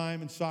time to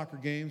time in soccer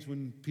games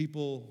when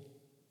people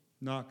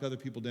knock other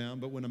people down.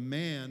 But when a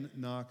man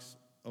knocks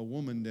a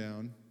woman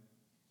down,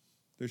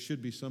 there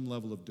should be some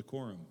level of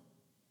decorum.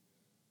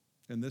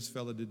 And this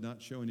fella did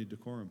not show any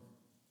decorum.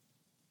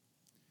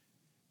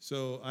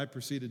 So I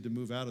proceeded to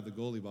move out of the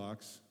goalie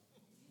box.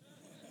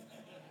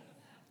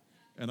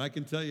 And I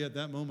can tell you at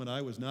that moment,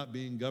 I was not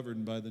being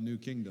governed by the new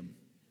kingdom.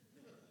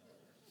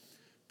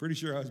 Pretty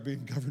sure I was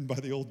being governed by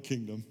the old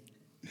kingdom.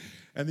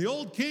 And the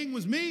old king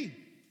was me.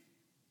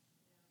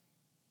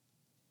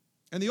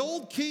 And the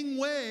old king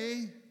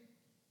way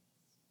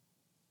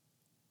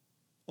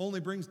only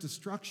brings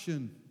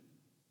destruction.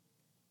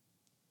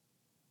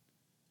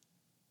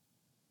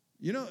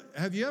 You know,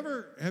 have you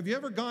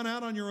ever gone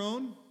out on your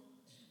own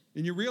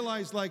and you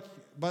realize, like,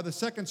 by the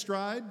second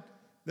stride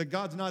that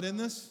God's not in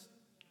this?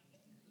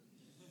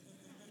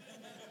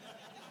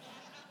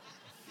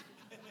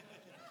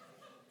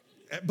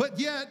 But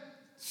yet,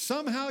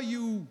 somehow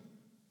you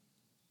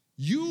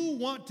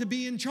want to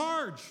be in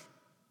charge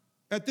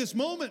at this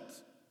moment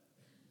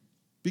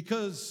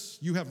because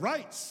you have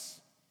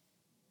rights.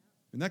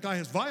 And that guy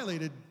has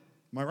violated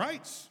my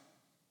rights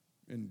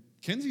and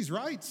Kenzie's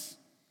rights.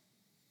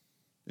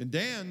 And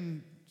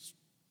Dan,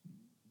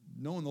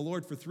 knowing the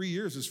Lord for 3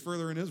 years, is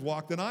further in his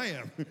walk than I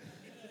am.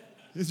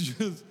 It's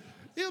just,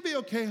 he'll be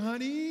okay,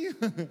 honey.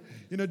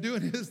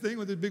 Doing his thing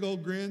with his big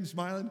old grin,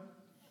 smiling.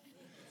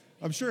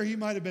 I'm sure he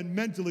might have been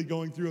mentally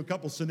going through a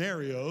couple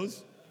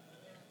scenarios.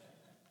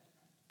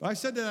 But I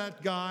said to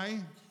that guy,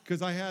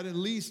 because I had at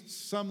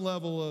least some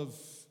level of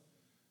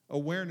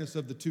awareness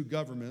of the two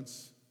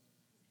governments,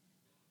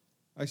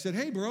 I said,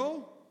 hey,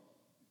 bro,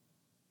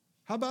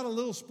 how about a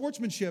little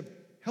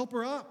sportsmanship? Help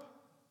her up.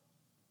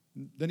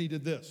 Then he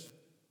did this.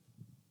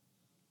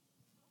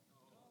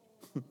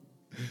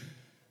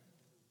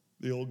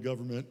 The old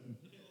government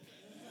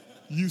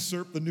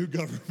usurped the new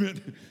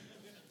government.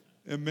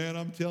 And man,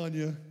 I'm telling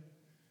you,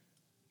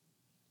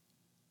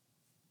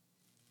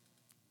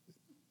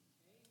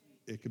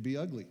 it could be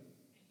ugly.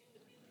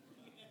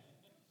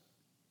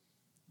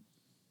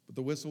 But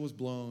the whistle was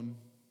blown,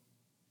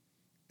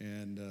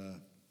 and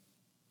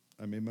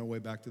I made my way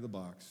back to the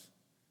box.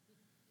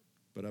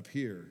 But up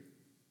here,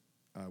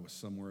 I was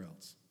somewhere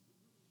else.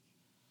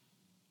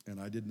 And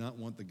I did not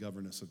want the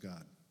governance of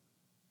God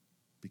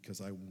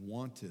because I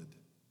wanted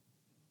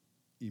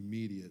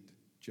immediate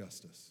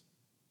justice,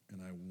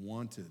 and I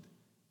wanted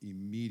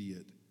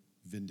immediate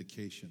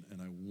vindication,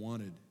 and I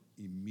wanted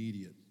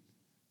immediate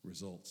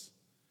results.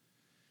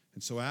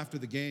 And so after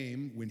the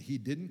game, when he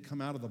didn't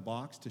come out of the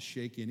box to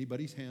shake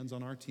anybody's hands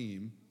on our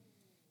team,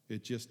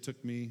 it just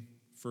took me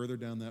further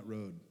down that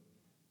road.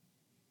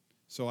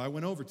 So I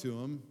went over to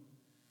him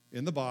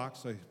in the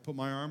box. I put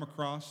my arm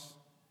across,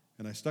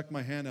 and I stuck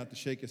my hand out to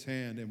shake his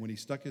hand. And when he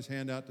stuck his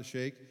hand out to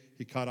shake,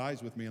 he caught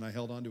eyes with me, and I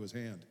held onto his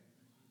hand.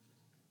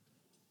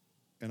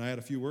 And I had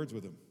a few words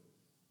with him.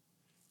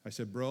 I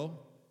said, bro,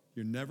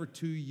 you're never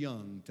too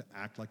young to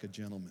act like a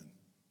gentleman.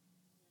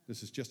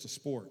 This is just a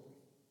sport.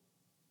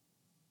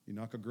 You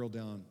knock a girl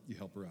down, you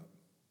help her up.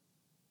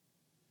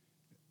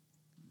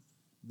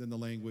 Then the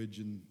language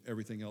and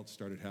everything else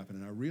started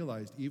happening. I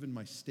realized even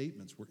my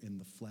statements were in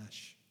the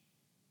flesh.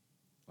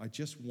 I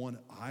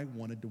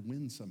wanted to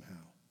win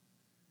somehow.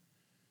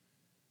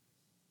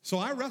 So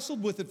I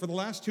wrestled with it for the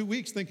last 2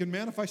 weeks thinking,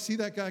 man, if I see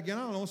that guy again,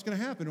 I don't know what's going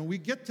to happen. And we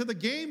get to the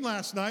game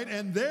last night,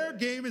 and their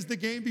game is the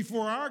game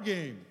before our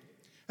game.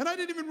 And I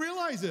didn't even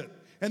realize it.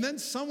 And then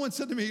someone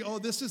said to me, oh,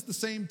 this is the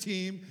same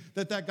team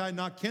that guy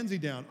knocked Kenzie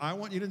down. I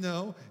want you to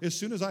know, as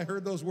soon as I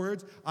heard those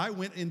words, I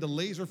went into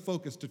laser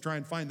focus to try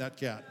and find that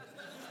cat.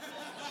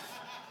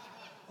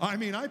 I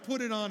mean, I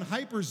put it on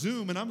hyper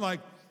zoom, and I'm like,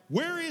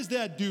 where is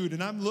that dude?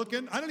 And I'm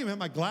looking. I don't even have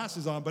my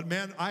glasses on, but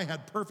man, I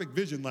had perfect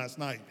vision last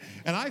night.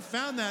 And I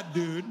found that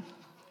dude.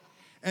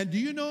 And do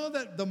you know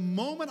that the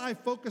moment I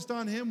focused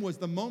on him was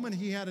the moment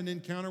he had an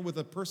encounter with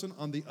a person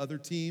on the other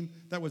team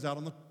that was out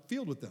on the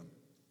field with them?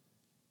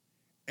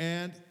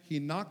 and he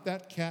knocked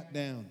that cat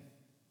down.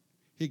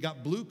 He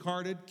got blue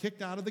carded,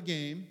 kicked out of the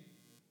game,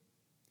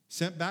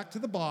 sent back to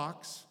the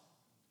box,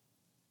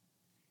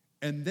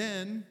 and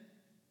then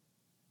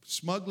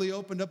smugly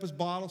opened up his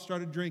bottle,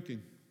 started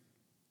drinking.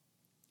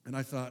 And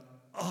I thought,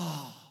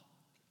 oh.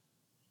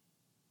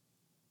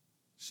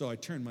 So I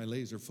turned my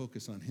laser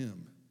focus on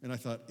him, and I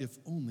thought, if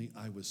only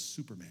I was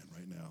Superman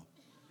right now.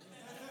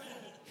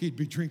 He'd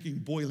be drinking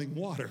boiling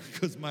water,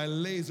 because my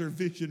laser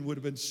vision would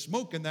have been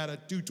smoking that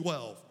at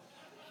 212.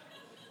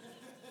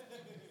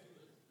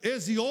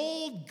 Is the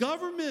old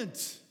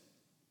government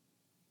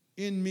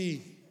in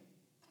me.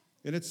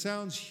 And it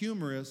sounds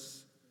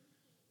humorous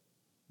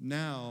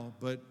now,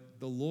 but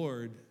the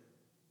Lord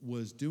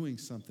was doing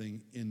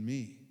something in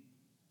me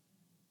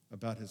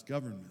about his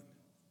government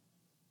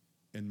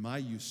and my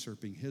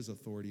usurping his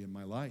authority in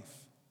my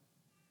life.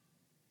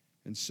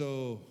 And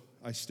so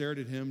I stared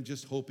at him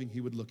just hoping he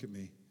would look at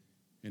me,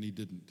 and he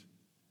didn't.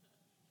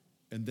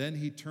 And then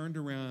he turned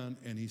around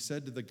and he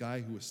said to the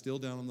guy who was still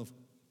down on the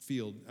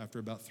field after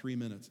about 3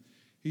 minutes,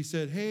 he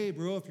said, hey,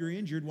 bro, if you're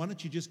injured, why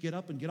don't you just get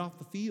up and get off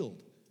the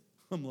field?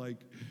 I'm like,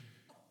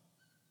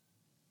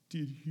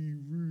 did he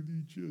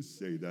really just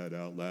say that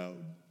out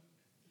loud?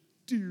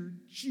 Dear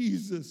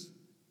Jesus,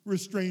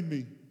 restrain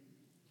me.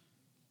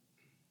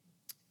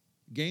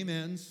 Game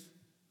ends.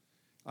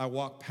 I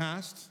walk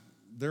past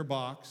their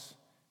box,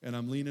 and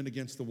I'm leaning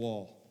against the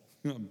wall.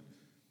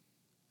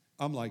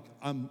 I'm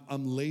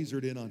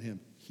lasered in on him.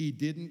 He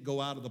didn't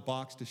go out of the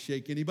box to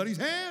shake anybody's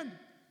hand.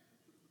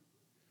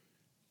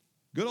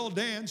 Good old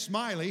Dan,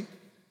 Smiley,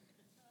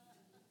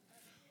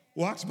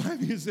 walks by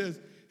me and says,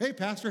 hey,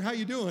 Pastor, how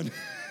you doing?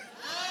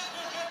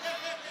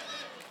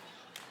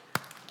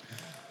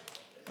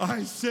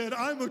 I said,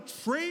 I'm a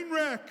train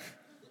wreck.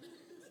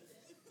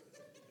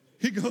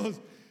 He goes,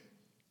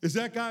 is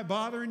that guy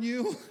bothering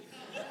you?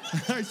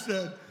 I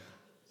said,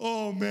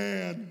 oh,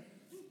 man.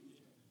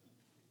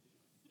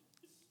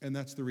 And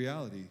that's the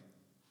reality.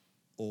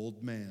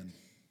 Old man.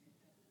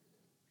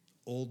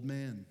 Old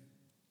man.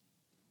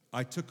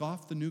 I took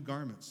off the new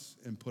garments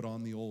and put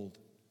on the old.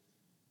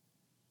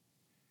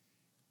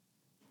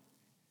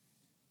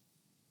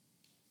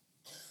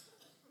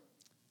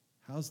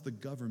 How's the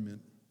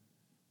government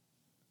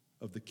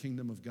of the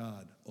kingdom of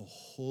God, a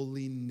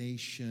holy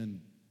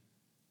nation,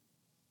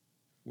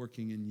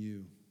 working in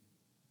you?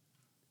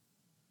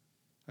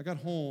 I got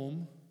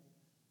home.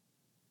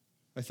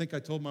 I think I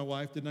told my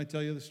wife, didn't I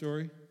tell you the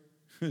story?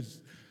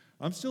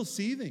 I'm still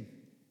seething.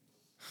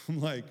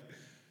 I'm like,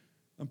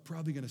 I'm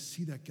probably going to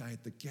see that guy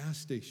at the gas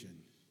station.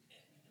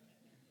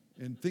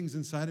 And things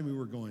inside of me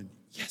were going,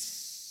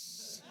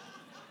 yes.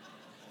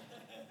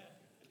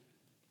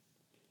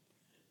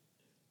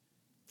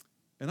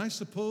 And I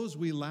suppose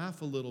we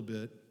laugh a little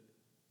bit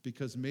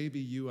because maybe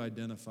you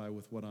identify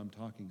with what I'm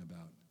talking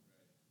about.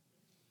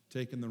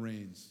 Taking the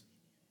reins.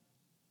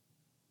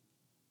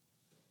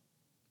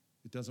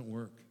 It doesn't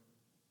work.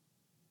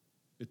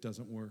 It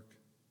doesn't work.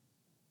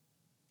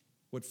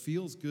 What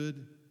feels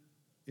good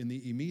in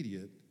the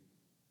immediate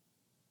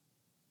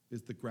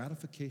is the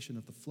gratification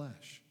of the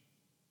flesh.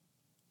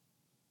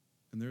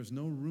 And there's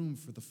no room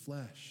for the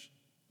flesh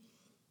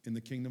in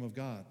the kingdom of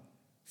God.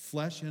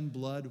 Flesh and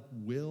blood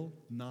will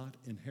not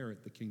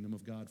inherit the kingdom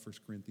of God, 1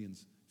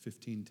 Corinthians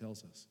 15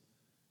 tells us.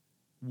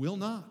 Will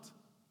not.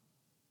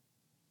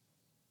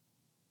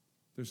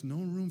 There's no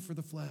room for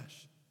the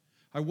flesh.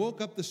 I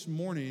woke up this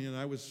morning, and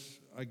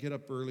I get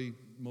up early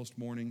most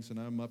mornings, and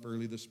I'm up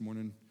early this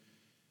morning.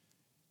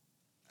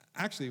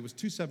 Actually, it was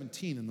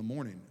 2:17 in the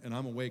morning, and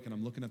I'm awake, and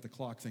I'm looking at the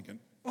clock thinking,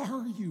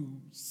 are you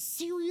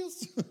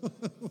serious?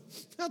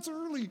 That's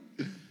early.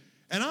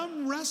 And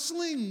I'm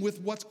wrestling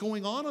with what's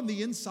going on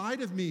the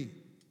inside of me.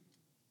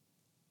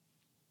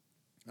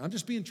 I'm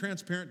just being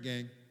transparent,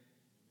 gang,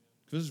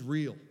 because it's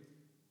real.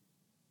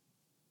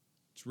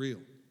 It's real.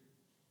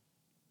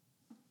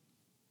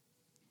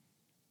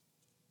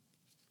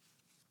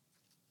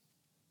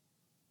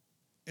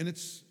 And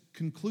it's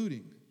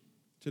concluding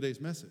today's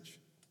message.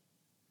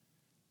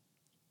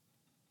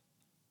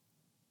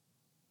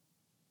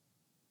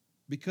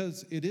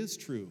 Because it is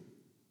true,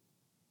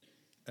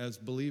 as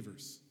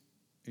believers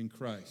in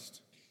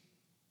Christ,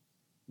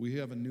 we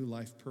have a new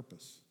life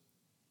purpose.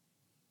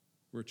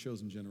 We're a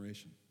chosen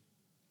generation.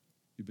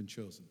 You've been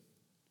chosen.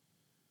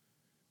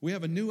 We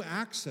have a new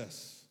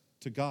access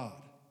to God.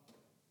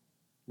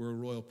 We're a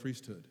royal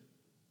priesthood.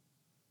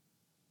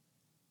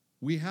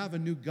 We have a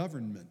new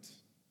government.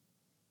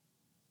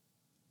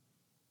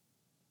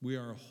 We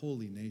are a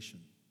holy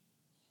nation.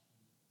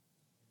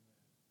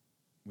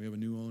 We have a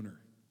new owner.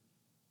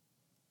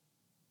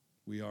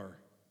 We are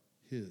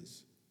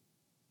his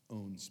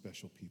own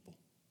special people.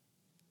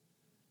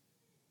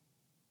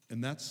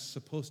 And that's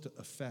supposed to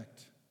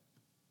affect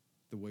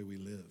the way we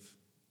live.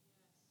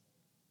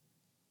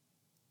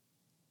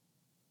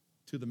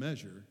 To the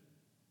measure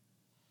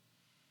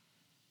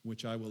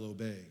which I will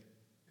obey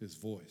his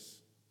voice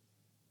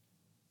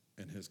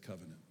and his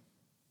covenant.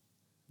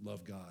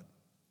 Love God.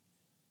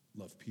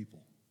 Love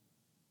people.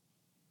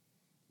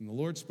 And the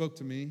Lord spoke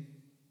to me,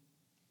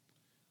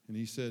 and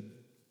he said,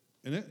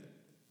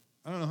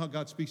 I don't know how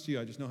God speaks to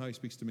you. I just know how he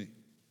speaks to me.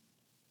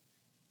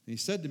 And he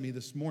said to me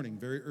this morning,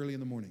 very early in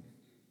the morning,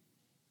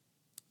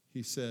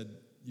 he said,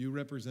 you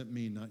represent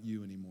me, not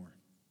you anymore.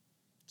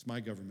 It's my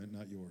government,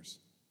 not yours.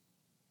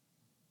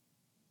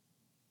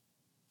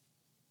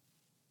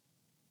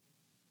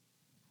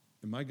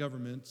 And my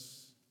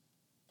government's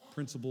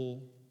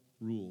principal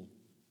rule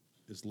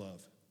is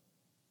love.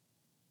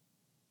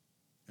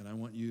 And I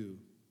want you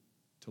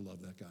to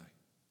love that guy. I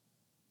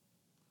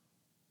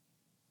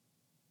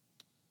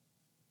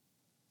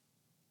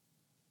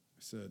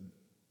said,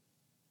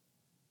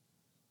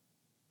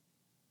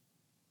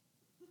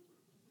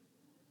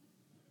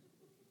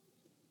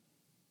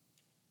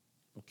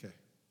 okay.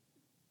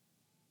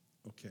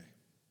 Okay.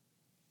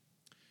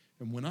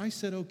 And when I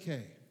said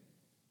okay,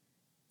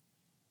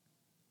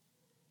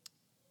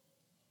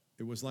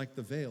 it was like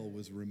the veil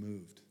was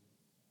removed.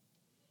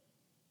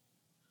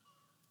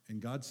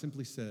 And God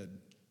simply said,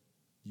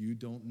 you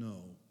don't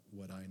know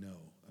what I know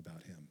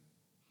about him.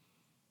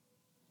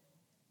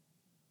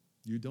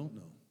 You don't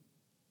know.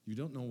 You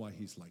don't know why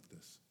he's like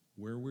this.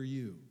 Where were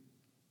you?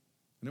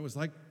 And it was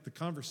like the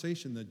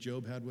conversation that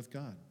Job had with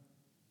God.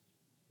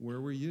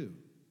 Where were you?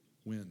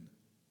 When?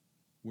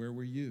 Where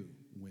were you?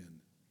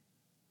 When?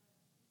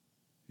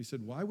 He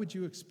said, why would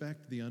you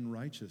expect the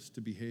unrighteous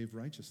to behave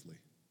righteously?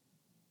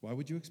 Why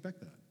would you expect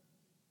that?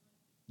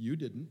 You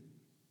didn't.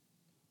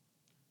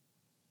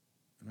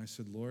 And I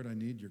said, Lord, I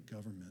need your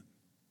government.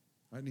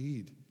 I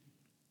need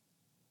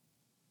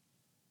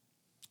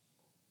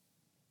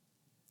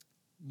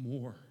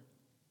more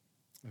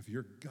of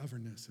your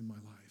governance in my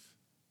life.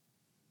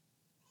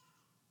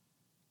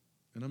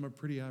 And I'm a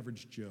pretty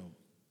average Joe.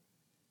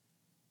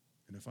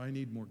 And if I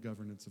need more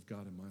governance of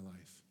God in my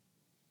life,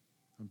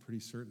 I'm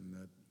pretty certain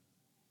that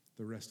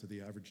the rest of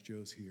the average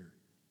Joes here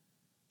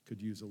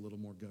could use a little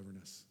more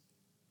governance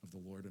of the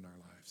Lord in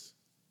our lives.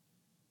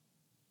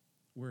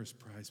 We're his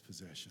prized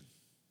possession.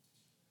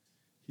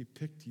 He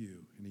picked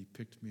you and he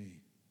picked me.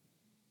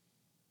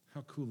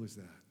 How cool is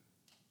that?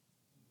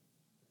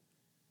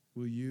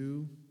 Will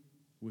you,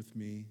 with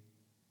me,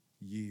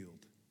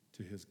 yield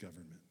to his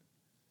government?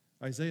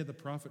 Isaiah the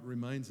prophet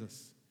reminds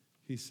us,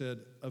 he said,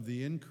 of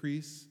the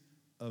increase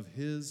of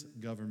his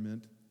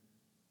government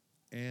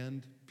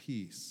and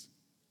peace,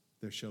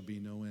 there shall be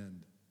no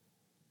end.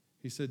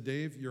 He said,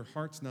 Dave, your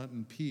heart's not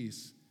in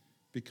peace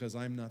because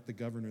I'm not the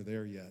governor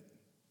there yet.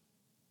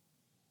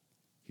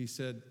 He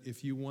said,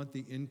 if you want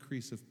the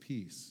increase of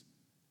peace,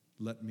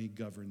 let me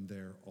govern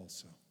there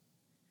also.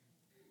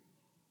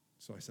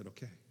 So I said,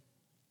 okay.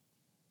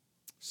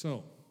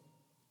 So,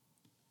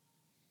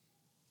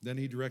 then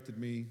he directed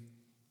me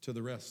to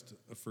the rest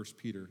of 1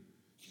 Peter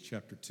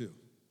chapter 2.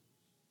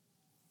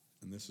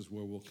 And this is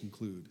where we'll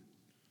conclude.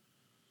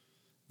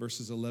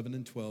 Verses 11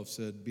 and 12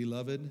 said,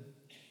 Beloved,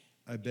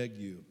 I beg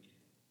you.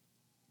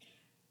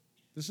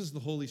 This is the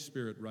Holy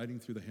Spirit writing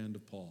through the hand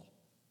of Paul.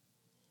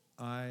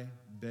 I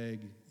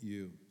beg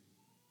you.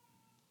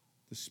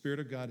 The Spirit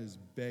of God is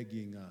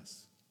begging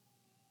us.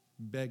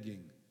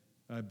 Begging.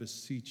 I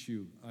beseech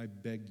you. I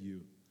beg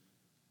you.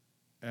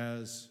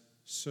 As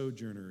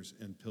sojourners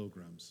and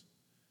pilgrims.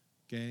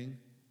 Gang,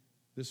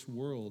 this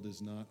world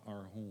is not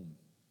our home.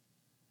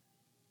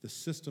 The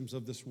systems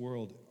of this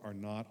world are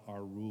not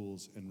our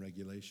rules and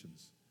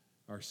regulations.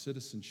 Our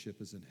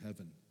citizenship is in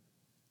heaven.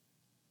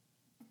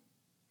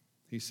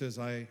 He says,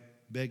 I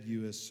beg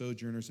you as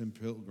sojourners and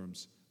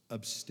pilgrims,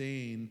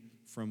 abstain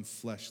from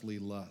fleshly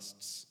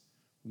lusts,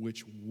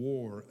 which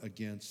war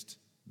against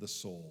the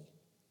soul.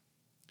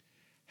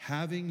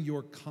 Having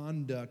your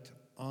conduct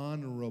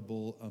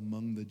honorable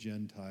among the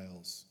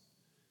Gentiles.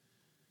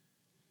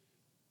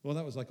 Well,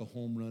 that was like a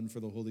home run for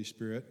the Holy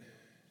Spirit.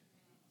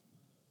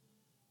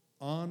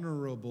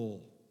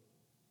 Honorable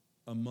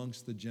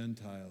amongst the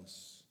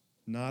Gentiles.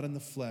 Not in the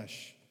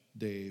flesh,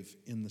 Dave,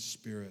 in the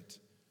spirit.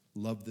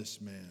 Love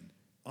this man.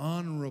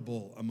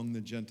 Honorable among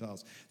the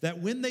Gentiles. That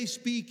when they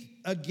speak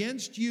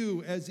against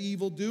you as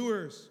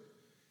evildoers,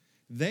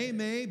 they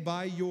may,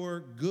 by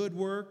your good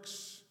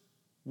works,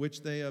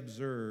 which they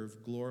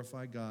observe,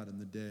 glorify God in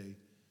the day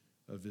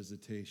of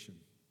visitation.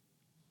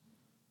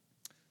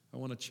 I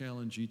want to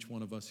challenge each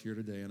one of us here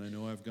today, and I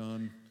know I've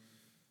gone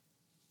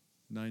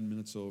 9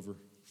 minutes over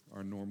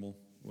our normal.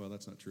 Well,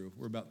 that's not true.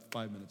 We're about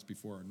 5 minutes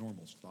before our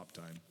normal stop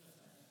time.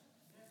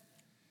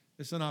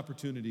 It's an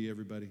opportunity,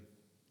 everybody.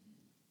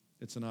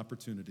 It's an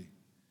opportunity.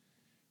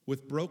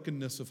 With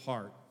brokenness of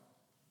heart,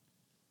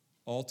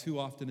 all too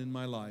often in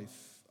my life,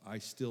 I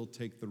still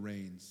take the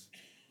reins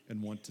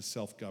and want to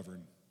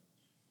self-govern.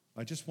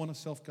 I just want to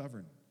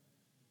self-govern.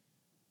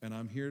 And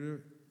I'm here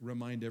to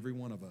remind every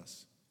one of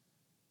us,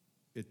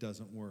 it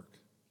doesn't work.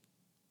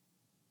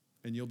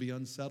 And you'll be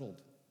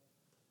unsettled.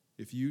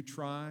 If you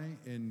try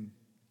and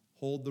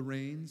hold the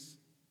reins,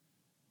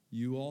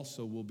 you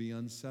also will be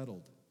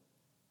unsettled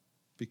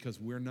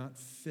because we're not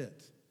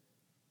fit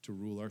to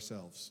rule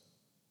ourselves.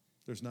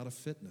 There's not a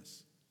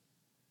fitness.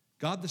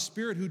 God, the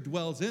Spirit who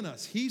dwells in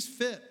us, He's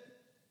fit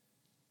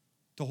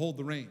to hold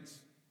the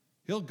reins.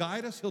 He'll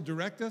guide us, He'll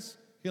direct us,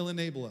 He'll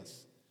enable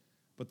us.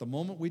 But the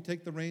moment we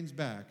take the reins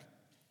back,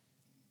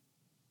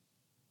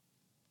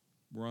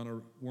 We're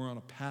on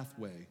a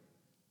pathway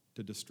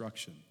to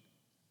destruction.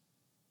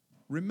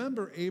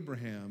 Remember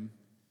Abraham,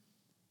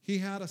 he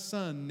had a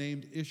son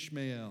named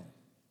Ishmael,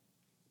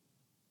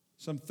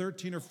 some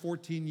 13 or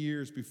 14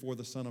 years before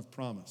the son of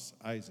promise,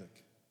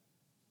 Isaac.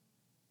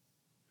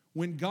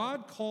 When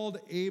God called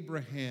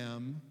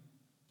Abraham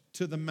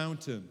to the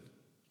mountain,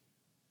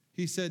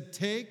 he said,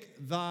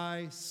 "Take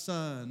thy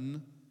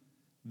son,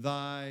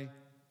 thy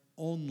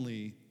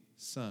only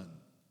son,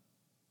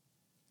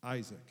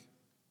 Isaac."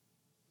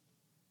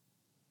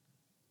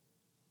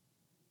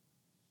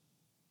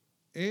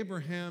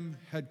 Abraham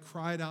had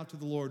cried out to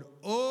the Lord,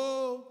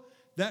 "Oh,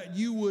 that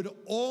you would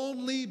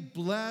only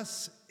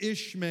bless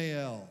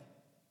Ishmael."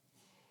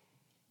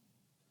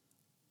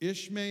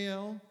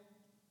 Ishmael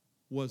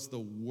was the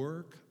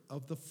work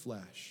of the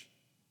flesh,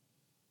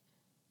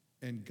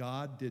 and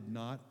God did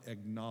not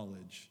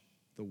acknowledge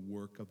the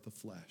work of the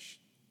flesh.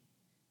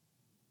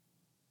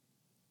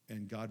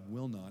 And God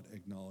will not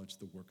acknowledge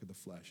the work of the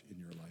flesh in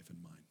your life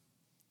and mine.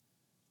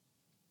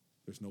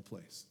 There's no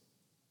place.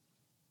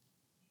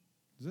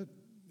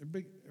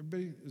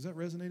 Everybody, is that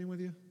resonating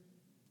with you?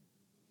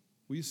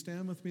 Will you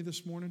stand with me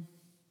this morning?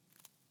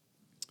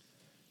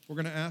 We're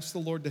going to ask the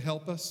Lord to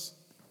help us.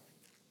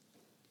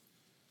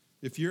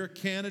 If you're a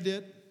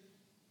candidate,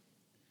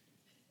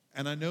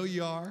 and I know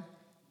you are,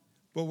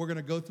 but we're going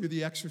to go through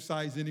the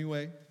exercise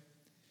anyway.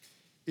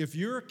 If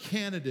you're a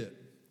candidate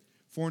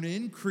for an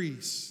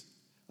increase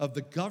of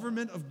the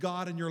government of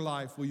God in your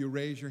life, will you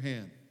raise your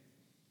hand?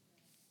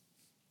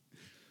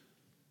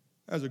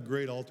 That's a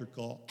great altar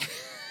call.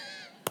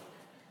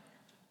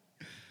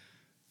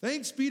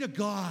 Thanks be to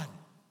God,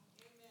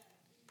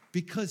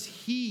 because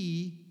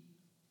He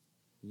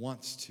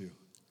wants to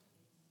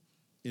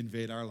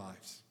invade our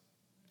lives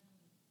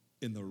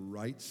in the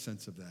right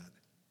sense of that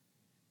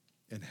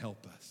and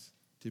help us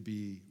to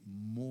be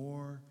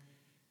more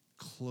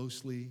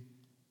closely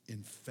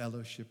in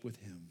fellowship with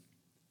Him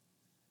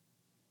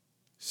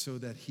so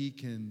that He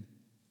can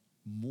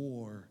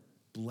more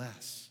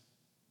bless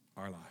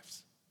our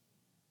lives.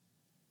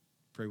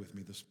 Pray with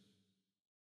me this morning.